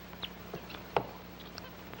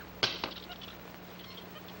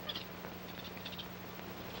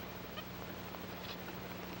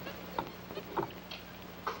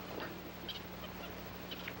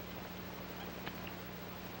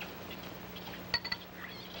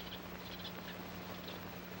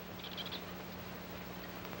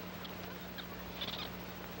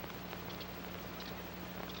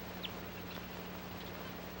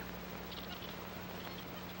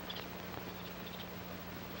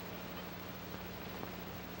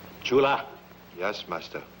 Chula, Yes,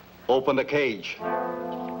 master. open the cage.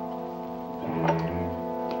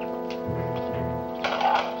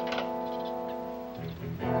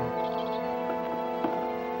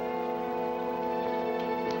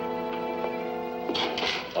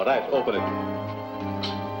 All right, open it.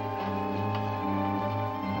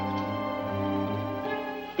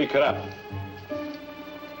 Pick her up.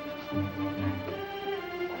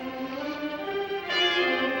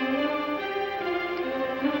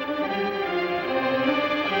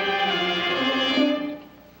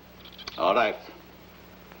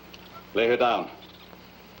 down.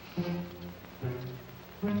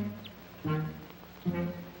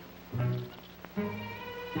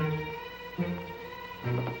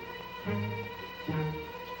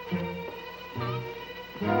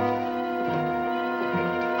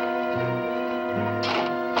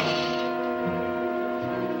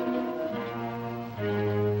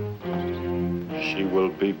 She will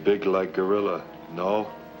be big like gorilla, no?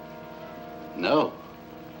 No,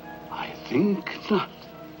 I think not.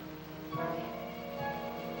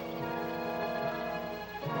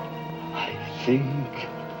 I think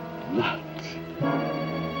not.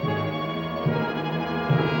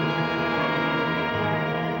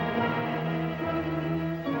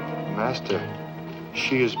 Master,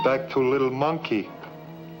 she is back to little monkey.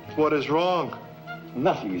 What is wrong?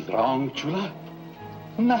 Nothing is wrong, Chula.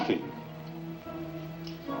 Nothing.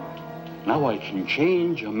 Now I can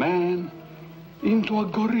change a man into a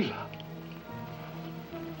gorilla.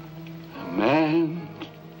 A man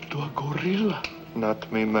to a gorilla.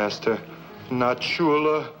 Not me, Master. Not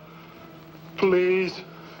Chula. Please.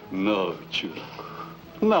 No, Chula.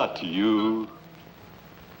 Not you.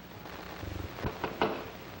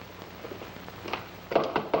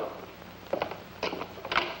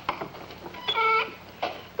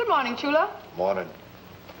 Good morning, Chula. Morning.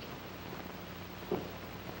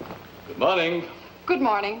 Good morning. Good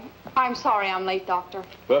morning. I'm sorry I'm late, Doctor.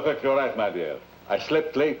 Perfectly all right, my dear. I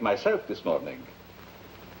slept late myself this morning.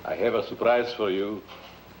 I have a surprise for you.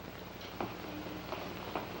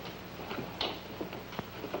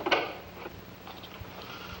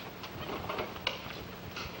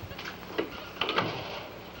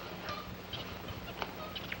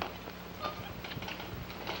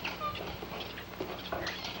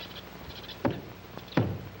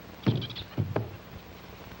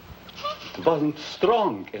 It wasn't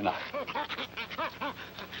strong enough.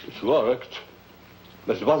 It worked,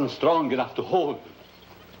 but it wasn't strong enough to hold.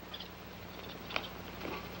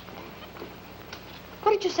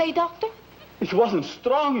 What did you say, Doctor? It wasn't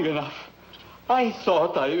strong enough. I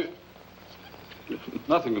thought I...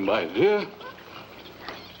 Nothing, my dear.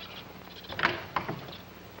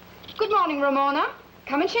 Good morning, Ramona.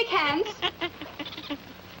 Come and shake hands.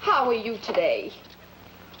 How are you today?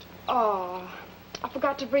 Oh, I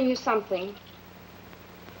forgot to bring you something.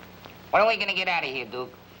 When are we gonna get out of here,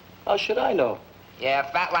 Duke? How should I know?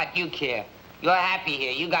 Yeah, fat lot you care. You're happy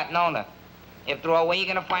here. You got Nona. If throw away,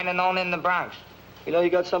 you're gonna find a Nona in the Bronx. You know you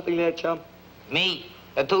got something there, chum? Me?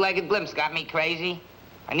 The two-legged blimps got me crazy.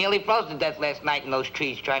 I nearly froze to death last night in those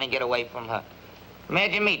trees trying to get away from her.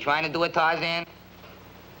 Imagine me trying to do a Tarzan.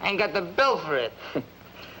 I ain't got the bill for it.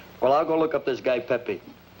 Well, I'll go look up this guy, Pepe.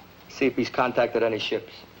 See if he's contacted any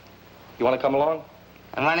ships. You want to come along?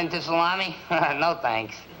 And run into Salami? No,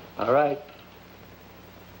 thanks. All right.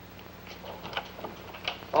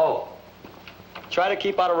 Oh, try to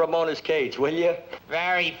keep out of Ramona's cage, will you?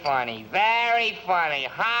 Very funny. Very funny.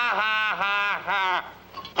 Ha, ha, ha,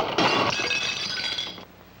 ha.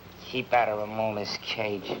 Keep out of Ramona's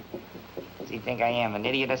cage. Does he think I am, an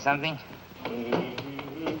idiot or something?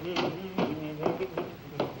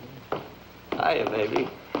 Hiya, baby.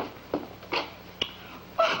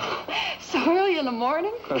 So early in the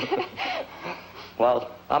morning?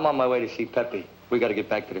 Well, I'm on my way to see Pepe. We got to get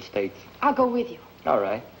back to the States. I'll go with you. All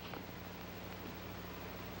right.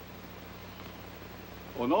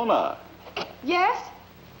 Oh, Nona, Yes?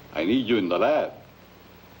 I need you in the lab.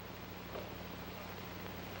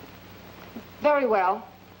 Very well.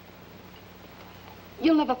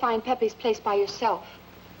 You'll never find Pepe's place by yourself.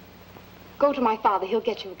 Go to my father. He'll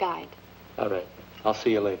get you a guide. All right. I'll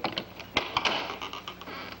see you later.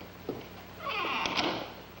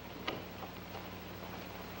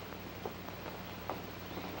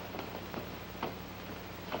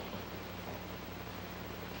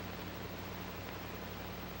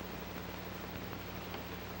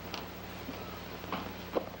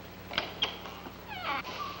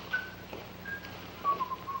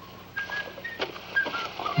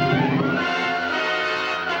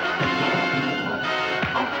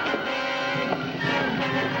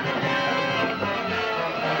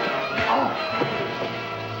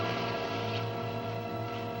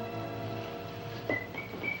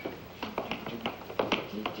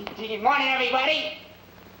 Good morning, everybody.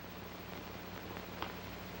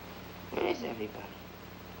 Where is everybody?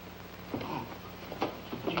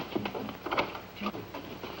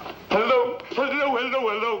 Hello, hello, hello,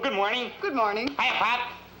 hello. Good morning. Good morning. Hiya,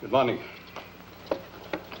 Pop. Good morning.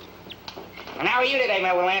 And how are you today,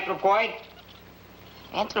 my little anthropoid?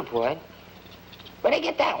 Anthropoid? Where'd I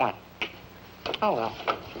get that one? Oh, well.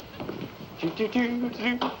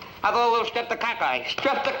 I'll go a little streptococcus.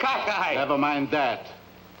 Streptococcus. Never mind that.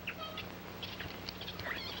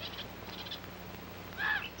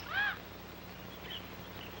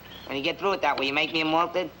 When you get through with that, will you make me a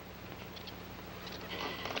malted?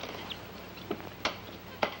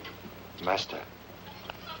 Master.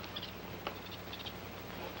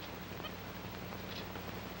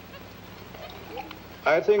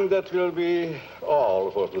 I think that will be all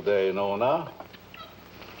for today, Nona.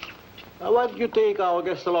 Why don't you take our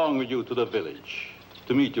guest along with you to the village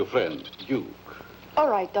to meet your friend, Duke? All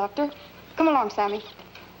right, Doctor. Come along, Sammy.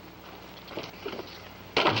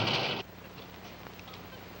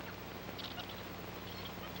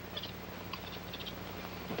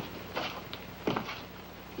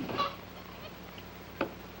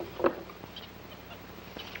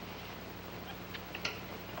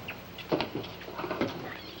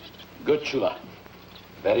 Good, Shula.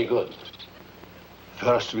 Very good.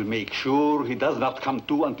 First, we'll make sure he does not come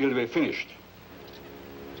to until we're finished.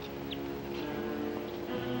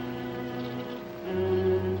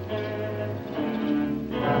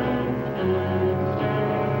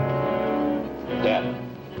 Then,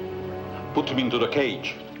 put him into the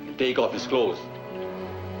cage and take off his clothes.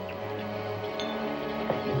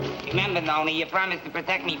 Remember, Nona, you promised to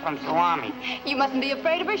protect me from Salami. You mustn't be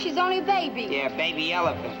afraid of her. She's only a baby. Yeah, baby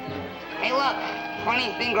elephant. Hey, look.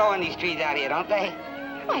 Funny thing growing these trees out here, don't they?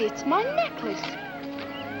 Why, it's my necklace.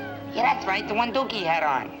 Yeah, that's right. The one Dookie had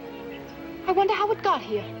on. I wonder how it got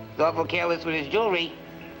here. He's awful careless with his jewelry.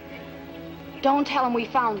 Don't tell him we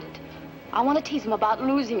found it. I want to tease him about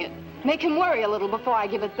losing it. Make him worry a little before I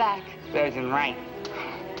give it back. Serves him right.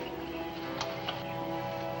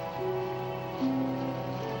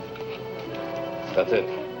 That's it.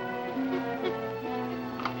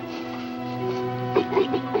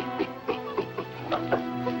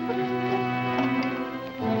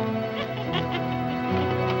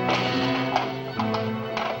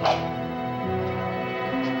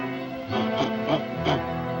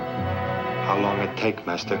 How long it take,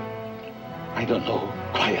 Master? I don't know.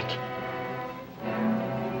 Quiet.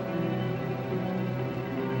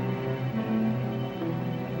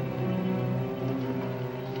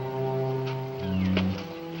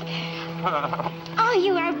 Oh,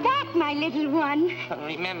 you are back, my little one.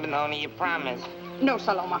 Remember, Nona, you promised. No,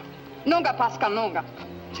 Saloma. Nonga pasca nonga.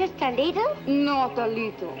 Just a little? Not a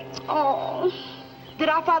little. Oh. Did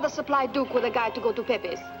our father supply Duke with a guide to go to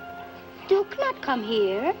Pepe's? Duke not come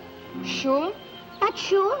here. Sure? But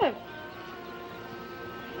sure.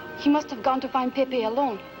 He must have gone to find Pepe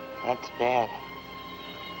alone. That's bad.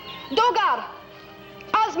 Dogar!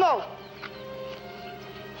 Osmo!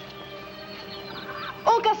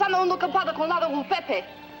 O casano no campado com lado o Pepe.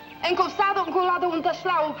 Encostado com lado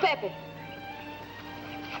tasla o Pepe.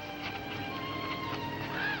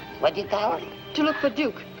 What'd you tell her? To look for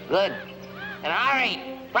Duke. Good. And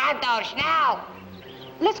hurry. Pronto, schnell.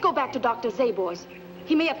 Let's go back to Dr. Zabor's.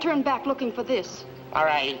 He may have turned back looking for this. All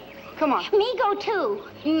right. Come on. Me go too.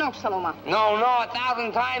 No, Saloma. No,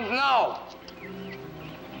 1,000 times no.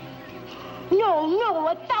 No,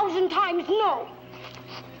 1,000 times no.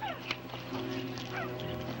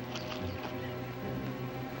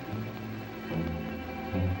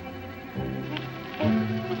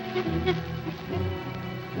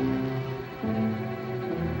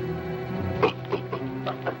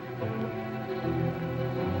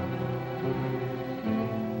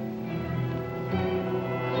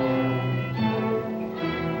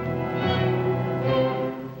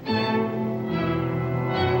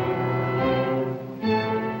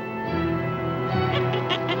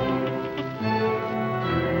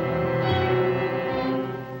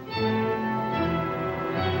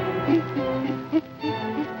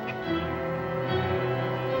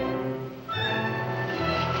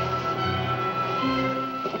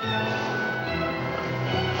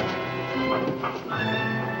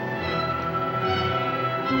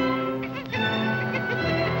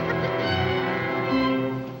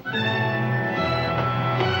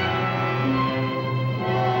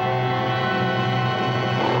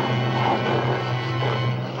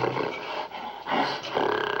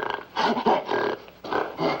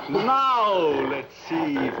 Now, let's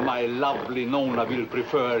see if my lovely Nona will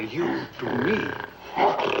prefer you to me.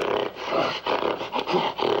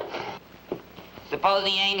 Suppose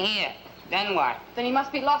he ain't here. Then what? Then he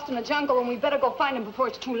must be lost in the jungle, and we better go find him before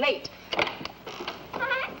it's too late.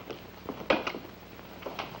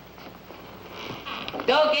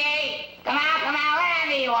 Dookie! Come out,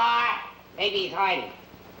 wherever you are. Maybe he's hiding.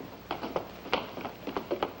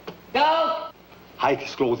 Duke! Hide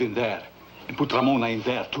his clothes in there, and put Ramona in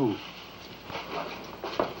there, too.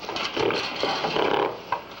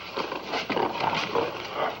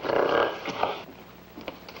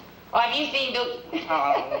 Oh, have you seen Dookie?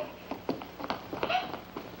 Oh.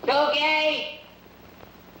 Dookie!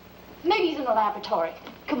 Maybe he's in the laboratory.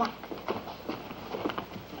 Come on.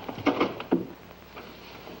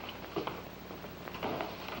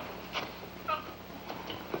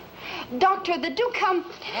 Doctor, the Duke come.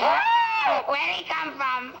 Where'd he come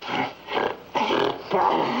from?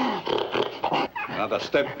 Another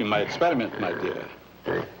step in my experiment, my dear.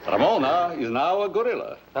 Ramona is now a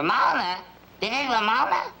gorilla. Ramona? This is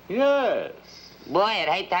Ramona? Yes. Boy, I'd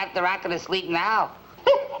hate to have to rock her to sleep now.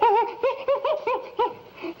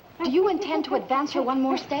 Do you intend to advance her one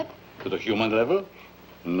more step? To the human level?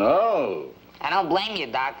 No. I don't blame you,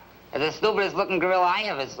 Doc. It's the stupidest looking gorilla I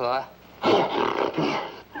ever saw.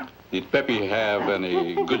 Did Peppy have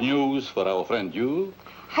any good news for our friend you?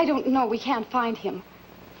 I don't know. We can't find him.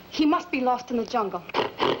 He must be lost in the jungle.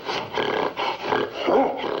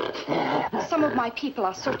 Some of my people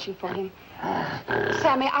are searching for him.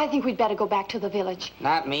 Sammy, I think we'd better go back to the village.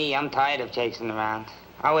 Not me. I'm tired of chasing around.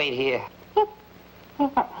 I'll wait here.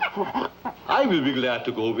 I will be glad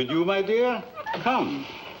to go with you, my dear. Come.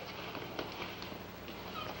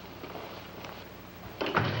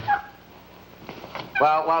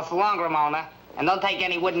 Well, so long, Ramona. And don't take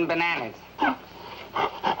any wooden bananas.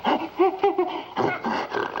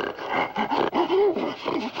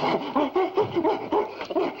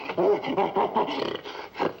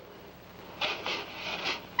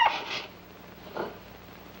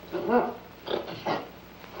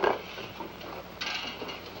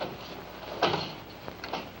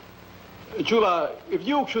 Chula, if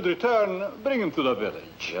Duke should return, bring him to the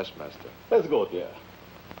village. Yes, master. Let's go, dear.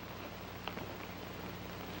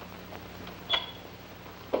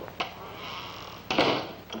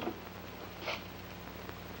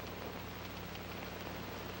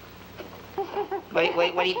 Wait,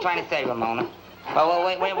 what are you trying to say, Ramona? Oh,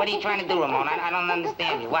 wait, what are you trying to do, Ramona? I don't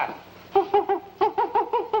understand you. What?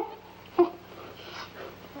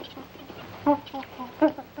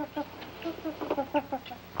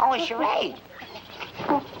 Oh, a charade.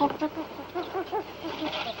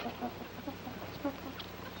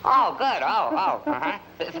 Oh, good. Oh, uh-huh.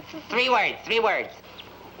 3 words.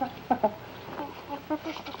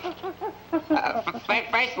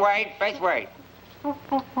 First word.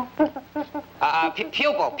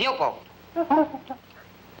 Pupil.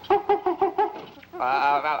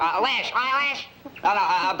 Lash, eyelash. No,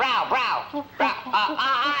 brow.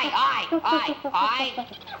 Eye.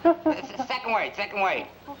 Second word.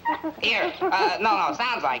 Ear. No,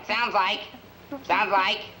 sounds like. Bang.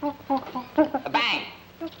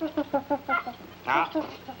 No?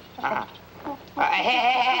 Uh-huh.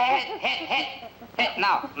 Hit.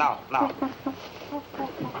 No.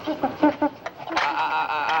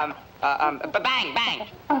 Bang.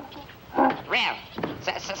 Ram.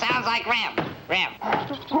 Sounds like ram. Sam.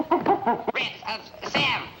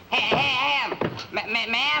 Ham.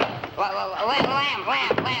 Ma'am. Lamb.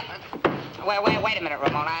 Wait a minute,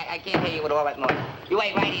 Ramona. I can't hear you with all that noise. You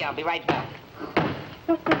wait right here. I'll be right back.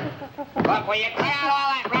 Look, will you clear out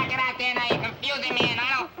all that racket out there now? You're confusing me, and I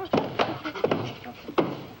don't...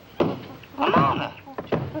 Ramona.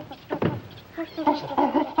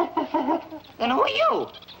 Then who are you?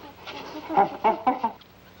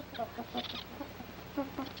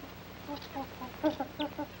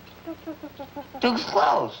 Duke's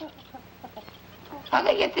clothes. How'd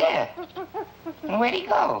they get there? And where'd he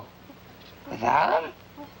go? Without him?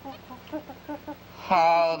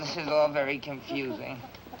 Oh, this is all very confusing.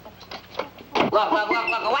 Look, what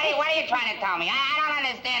are you trying to tell me? I don't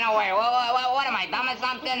understand a word. What am I, dumb or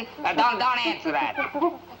something? Don't answer that.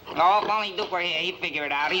 Oh, if only Duke were here, he'd figure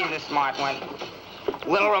it out. He's the smart one.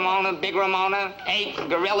 Little Ramona, big Ramona, apes,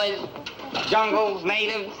 gorillas, jungles,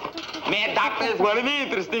 natives, mad doctors. What an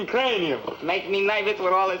interesting cranium. Makes me nervous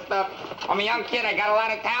with all this stuff. I'm a young kid. I got a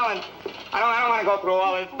lot of talent. I don't want to go through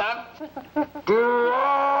all this stuff. Do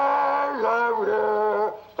I love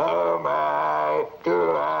you? Oh my,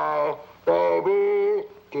 do I, baby?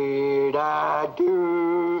 Did I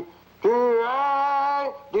do? Do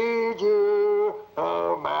I? Did you?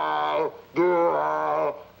 Oh my, do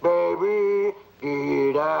I, baby?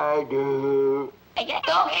 Did I do?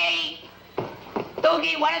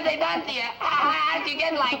 Dookie, what have they done to you? How'd you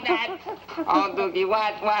get like that? Oh, Dookie,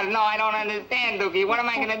 what? No, I don't understand, Dookie. What am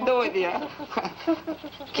I going to do with you?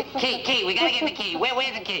 Key. We got to get the key.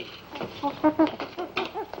 Where's the key?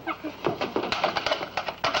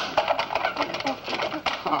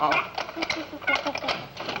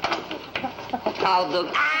 Oh,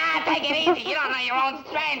 Dookie. Take it easy. You don't know your own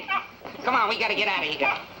strength. Come on, we got to get out of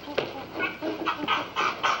here.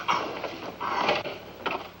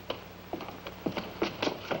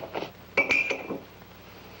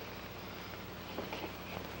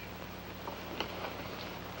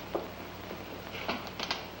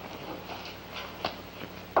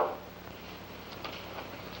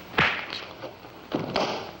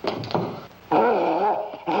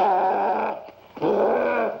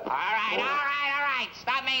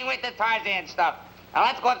 Tarzan stuff. Now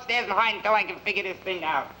let's go upstairs and hide until I can figure this thing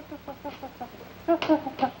out.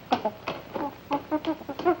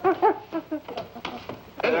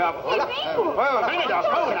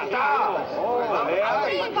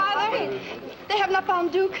 Father, they have not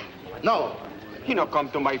found Duke. No, he not come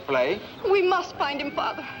to my play. We must find him,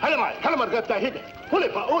 Father.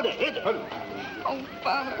 Oh,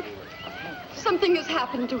 Father, something has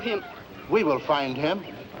happened to him. We will find him.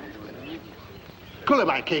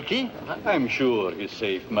 Kulemai Kiki. I'm sure he's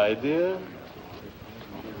safe, my dear.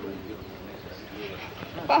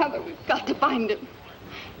 Father, we've got to find him.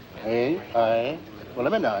 Ai,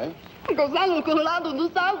 Kulemai. Gozalo com o lado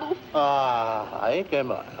do salvo. Ai, que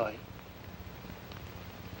mais.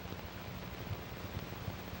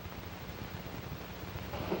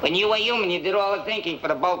 When you were human, you did all the thinking for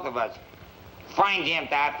the both of us. Fine jam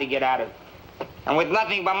to have to get out of. And with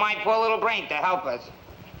nothing but my poor little brain to help us.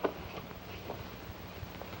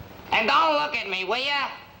 And don't look at me, will ya?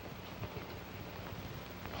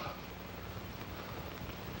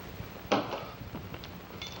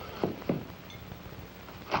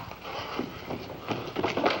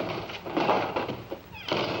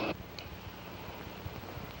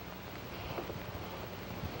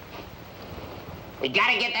 We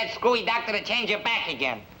gotta get that screwy doctor to change it back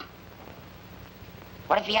again.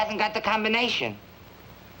 What if he hasn't got the combination?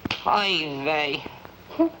 Oy vey.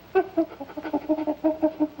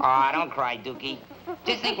 Oh, don't cry, Dookie.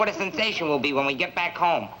 Just think what a sensation will be when we get back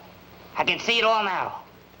home. I can see it all now.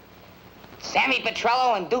 Sammy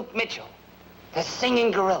Petrillo and Duke Mitchell. The singing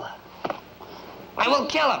gorilla. I will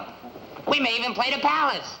kill him. We may even play the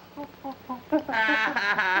palace.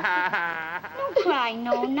 Don't cry,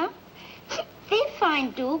 Nona. They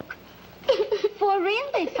find Duke. For real,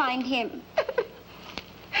 they find him.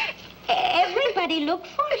 Everybody look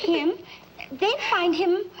for him. They find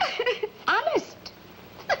him honest.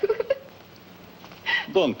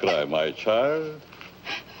 Don't cry, my child.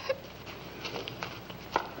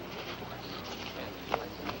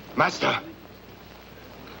 Master.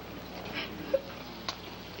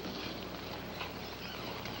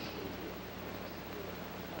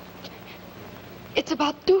 It's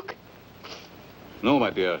about Duke. No,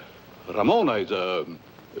 my dear. Ramona is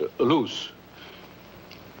loose.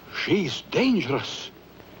 She's dangerous.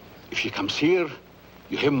 If she comes here,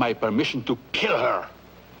 you have my permission to kill her.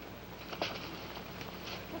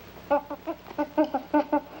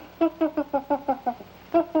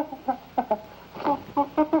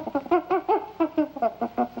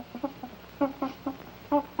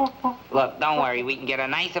 Look, don't worry. We can get a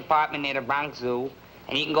nice apartment near the Bronx Zoo,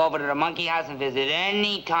 and you can go over to the monkey house and visit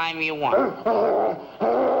any time you want.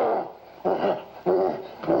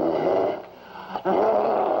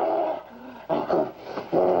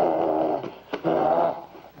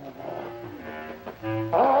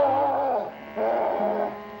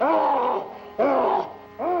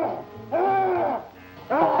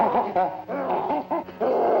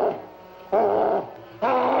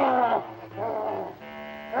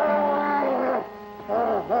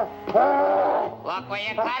 Look, will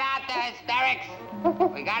you cut out the hysterics?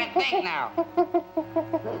 We gotta think now.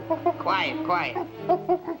 Quiet, quiet.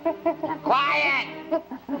 Quiet!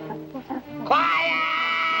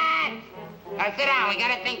 Quiet! Now sit down, we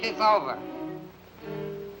gotta think this over.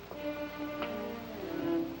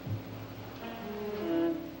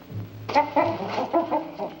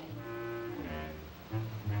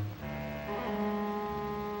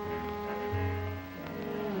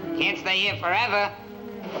 Can't stay here forever.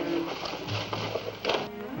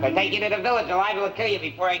 If I take you to the village, the live will kill you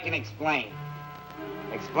before I can explain.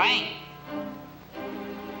 Explain?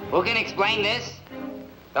 Who can explain this?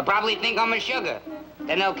 They'll probably think I'm a sugar.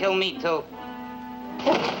 Then they'll kill me, too.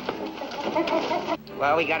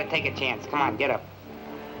 Well, we gotta take a chance. Come on, get up.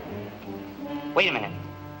 Wait a minute.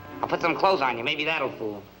 I'll put some clothes on you. Maybe that'll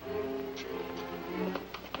fool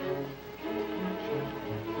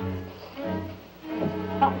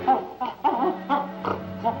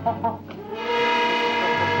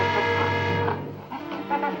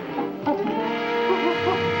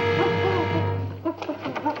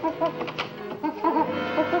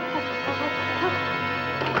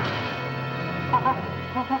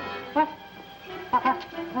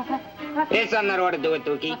Here's something that ought to do it,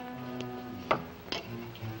 Dookie.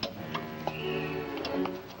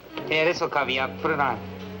 Here, this'll cover you up. Put it on.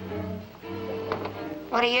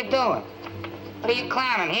 What are you doing? What are you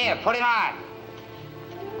clowning? Here, put it on.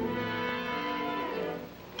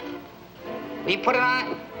 Will you put it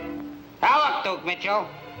on? Now look, Duke Mitchell.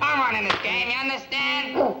 I'm running this game, you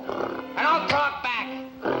understand? And don't talk back.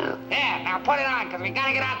 There, now put it on, because we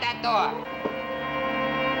gotta get out that door.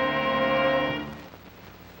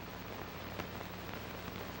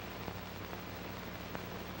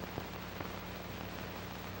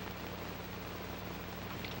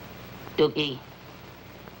 Dookie.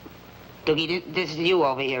 Dookie, this is you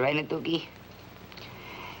over here, ain't it, Dookie?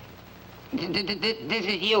 This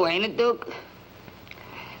is you, ain't it, Duke?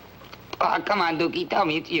 Oh, come on, Dookie, tell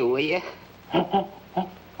me it's you, will you?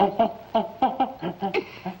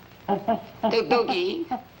 Dookie.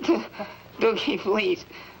 Dookie, please.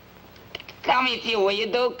 Tell me it's you, will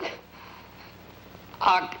you, Duke?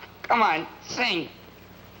 Oh, come on, sing.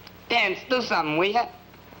 Dance, do something, will you?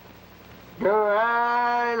 Do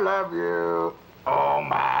I love you? Oh,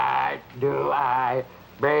 my, do I,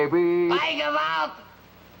 baby? I give out.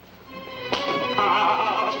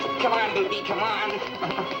 Oh, come on, Dookie, come on.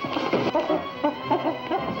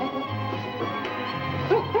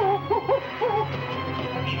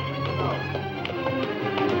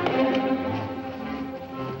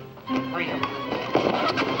 Hurry up.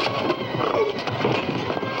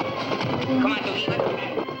 Come on, Dookie,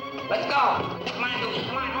 let's go. Come on, Dookie,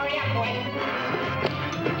 come on, hurry up, boy.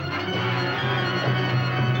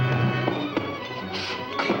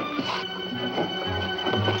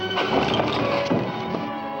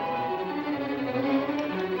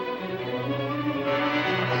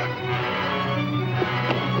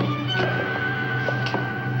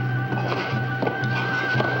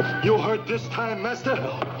 You hurt this time, master?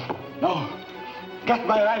 No. Get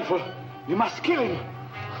my rifle. You must kill him.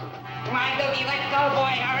 Come on, Dookie, let's go,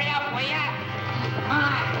 boy. Hurry up, will ya? Come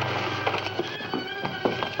on.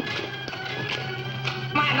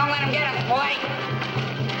 Come on, don't let him get us, boy.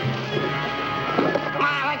 Come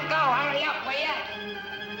on, let's go. Hurry up, will ya?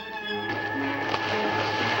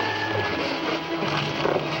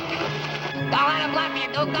 Don't let him bluff you,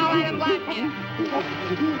 Duke. Don't let him bluff you.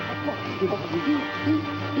 Come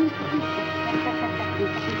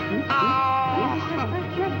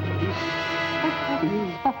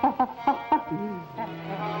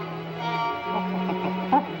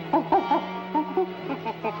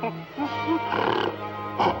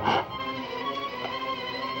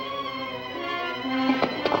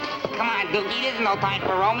on, Dookie, this is no time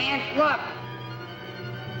for romance. Look.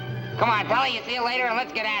 Come on, tell her you see you later and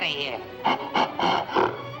let's get out of here.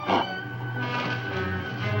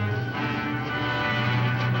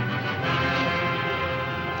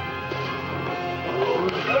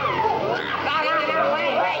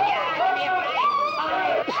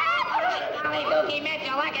 Dookie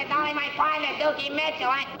Mitchell, look, it's only my partner, Dookie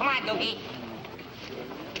Mitchell. Come on, Dookie.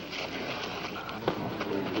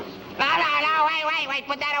 No, wait,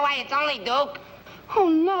 put that away. It's only Duke. Oh,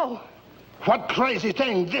 no. What crazy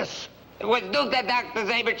thing this? It was Duke that Dr.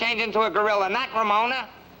 Zabor changed into a gorilla, not Ramona.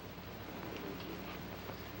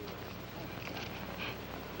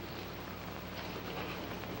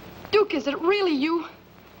 Duke, is it really you?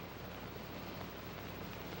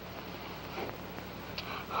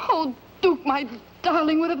 Oh, Duke, my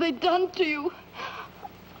darling, what have they done to you?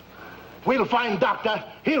 We'll find Doctor.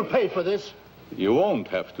 He'll pay for this. You won't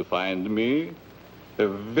have to find me. A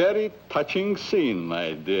very touching scene,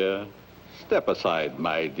 my dear. Step aside,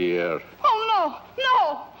 my dear. Oh,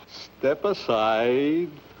 no. Step aside.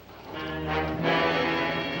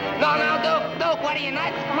 No, Duke, what are you,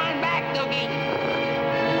 nuts? Come on back, Dookie.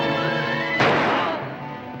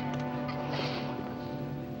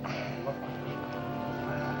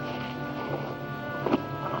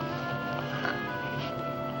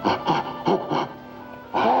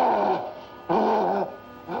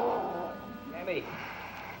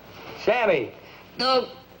 Sammy! Duke,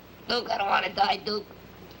 I don't want to die, Duke.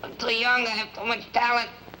 I'm too young, I have too much talent.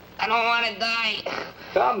 I don't want to die.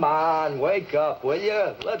 Come on, wake up, will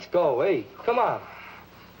you? Let's go, hey, come on.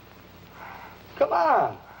 Come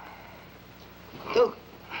on. Duke,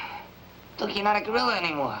 you're not a gorilla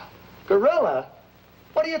anymore. Gorilla?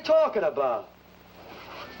 What are you talking about?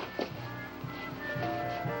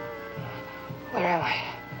 Where am I?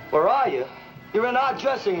 Where are you? You're in our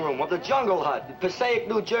dressing room of the Jungle Hut in Passaic,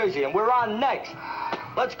 New Jersey, and we're on next.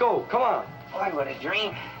 Let's go, come on. Boy, what a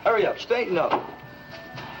dream. Hurry up, straighten up.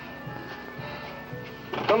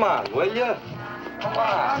 Come on, will you? Come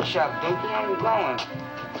on. Hush up, Dookie, I'm going.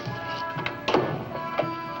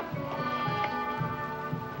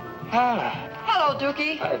 Hello,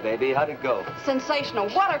 Dookie. Hi, baby, how'd it go? Sensational.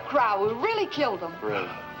 What a crowd. We really killed them. Really?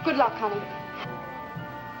 Good luck, honey.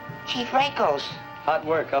 Chief Rakos. Hot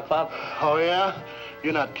work, huh, Pop? Oh, yeah?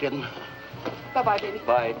 You're not kidding. Bye-bye, baby.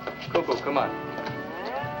 Bye. Coco, come on.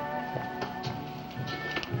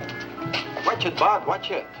 Watch it, Bob,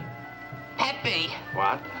 watch it. Pepe.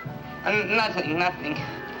 What? Nothing.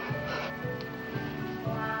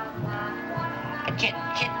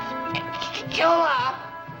 Chula.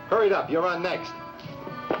 Hurry it up. You're on next.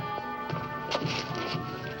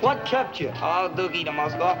 What kept you? Oh, Dookie, the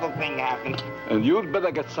most awful thing happened. And you'd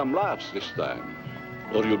better get some laughs this time,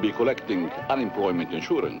 or you'll be collecting unemployment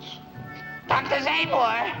insurance. Dr.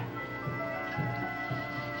 Zabor!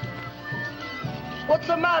 What's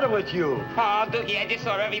the matter with you? Oh, Dookie, I just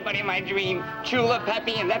saw everybody in my dream. Chula,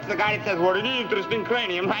 Peppy, and that's the guy that says, what an interesting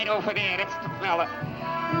cranium right over there. That's the fella.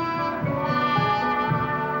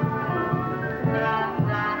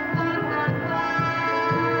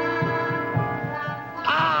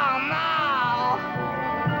 Oh, no!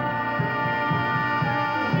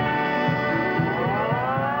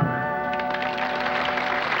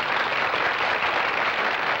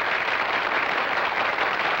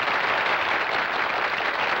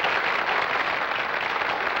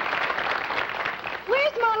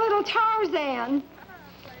 Where's my little Tarzan?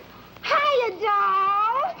 Hiya,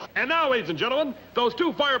 doll. And now, ladies and gentlemen, those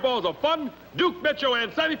two fireballs of fun, Duke Mitchell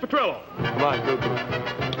and Sammy Petrillo. Come on, Dookie.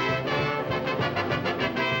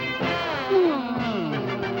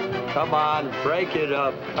 Come on, break it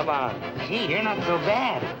up. Come on. Gee, you're not so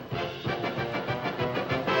bad.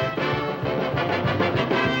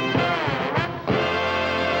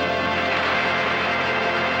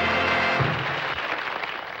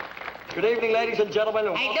 Good evening, ladies and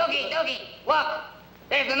gentlemen. Hey, Dookie, look.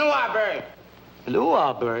 There's the Nuar bird. The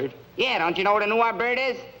Nuar bird? Yeah, don't you know what a Nuar bird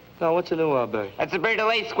is? No, what's a Nuar bird? That's a bird that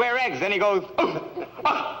lays square eggs. Then he goes...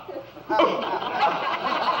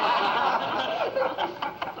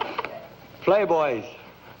 Playboys.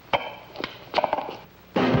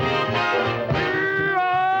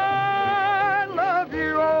 I love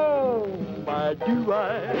you, oh, my do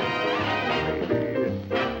I?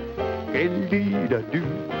 Indeed I do.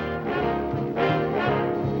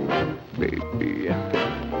 Baby,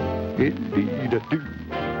 indeed I do.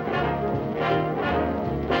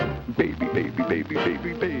 Baby, baby, baby,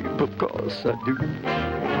 baby, baby, of course I do.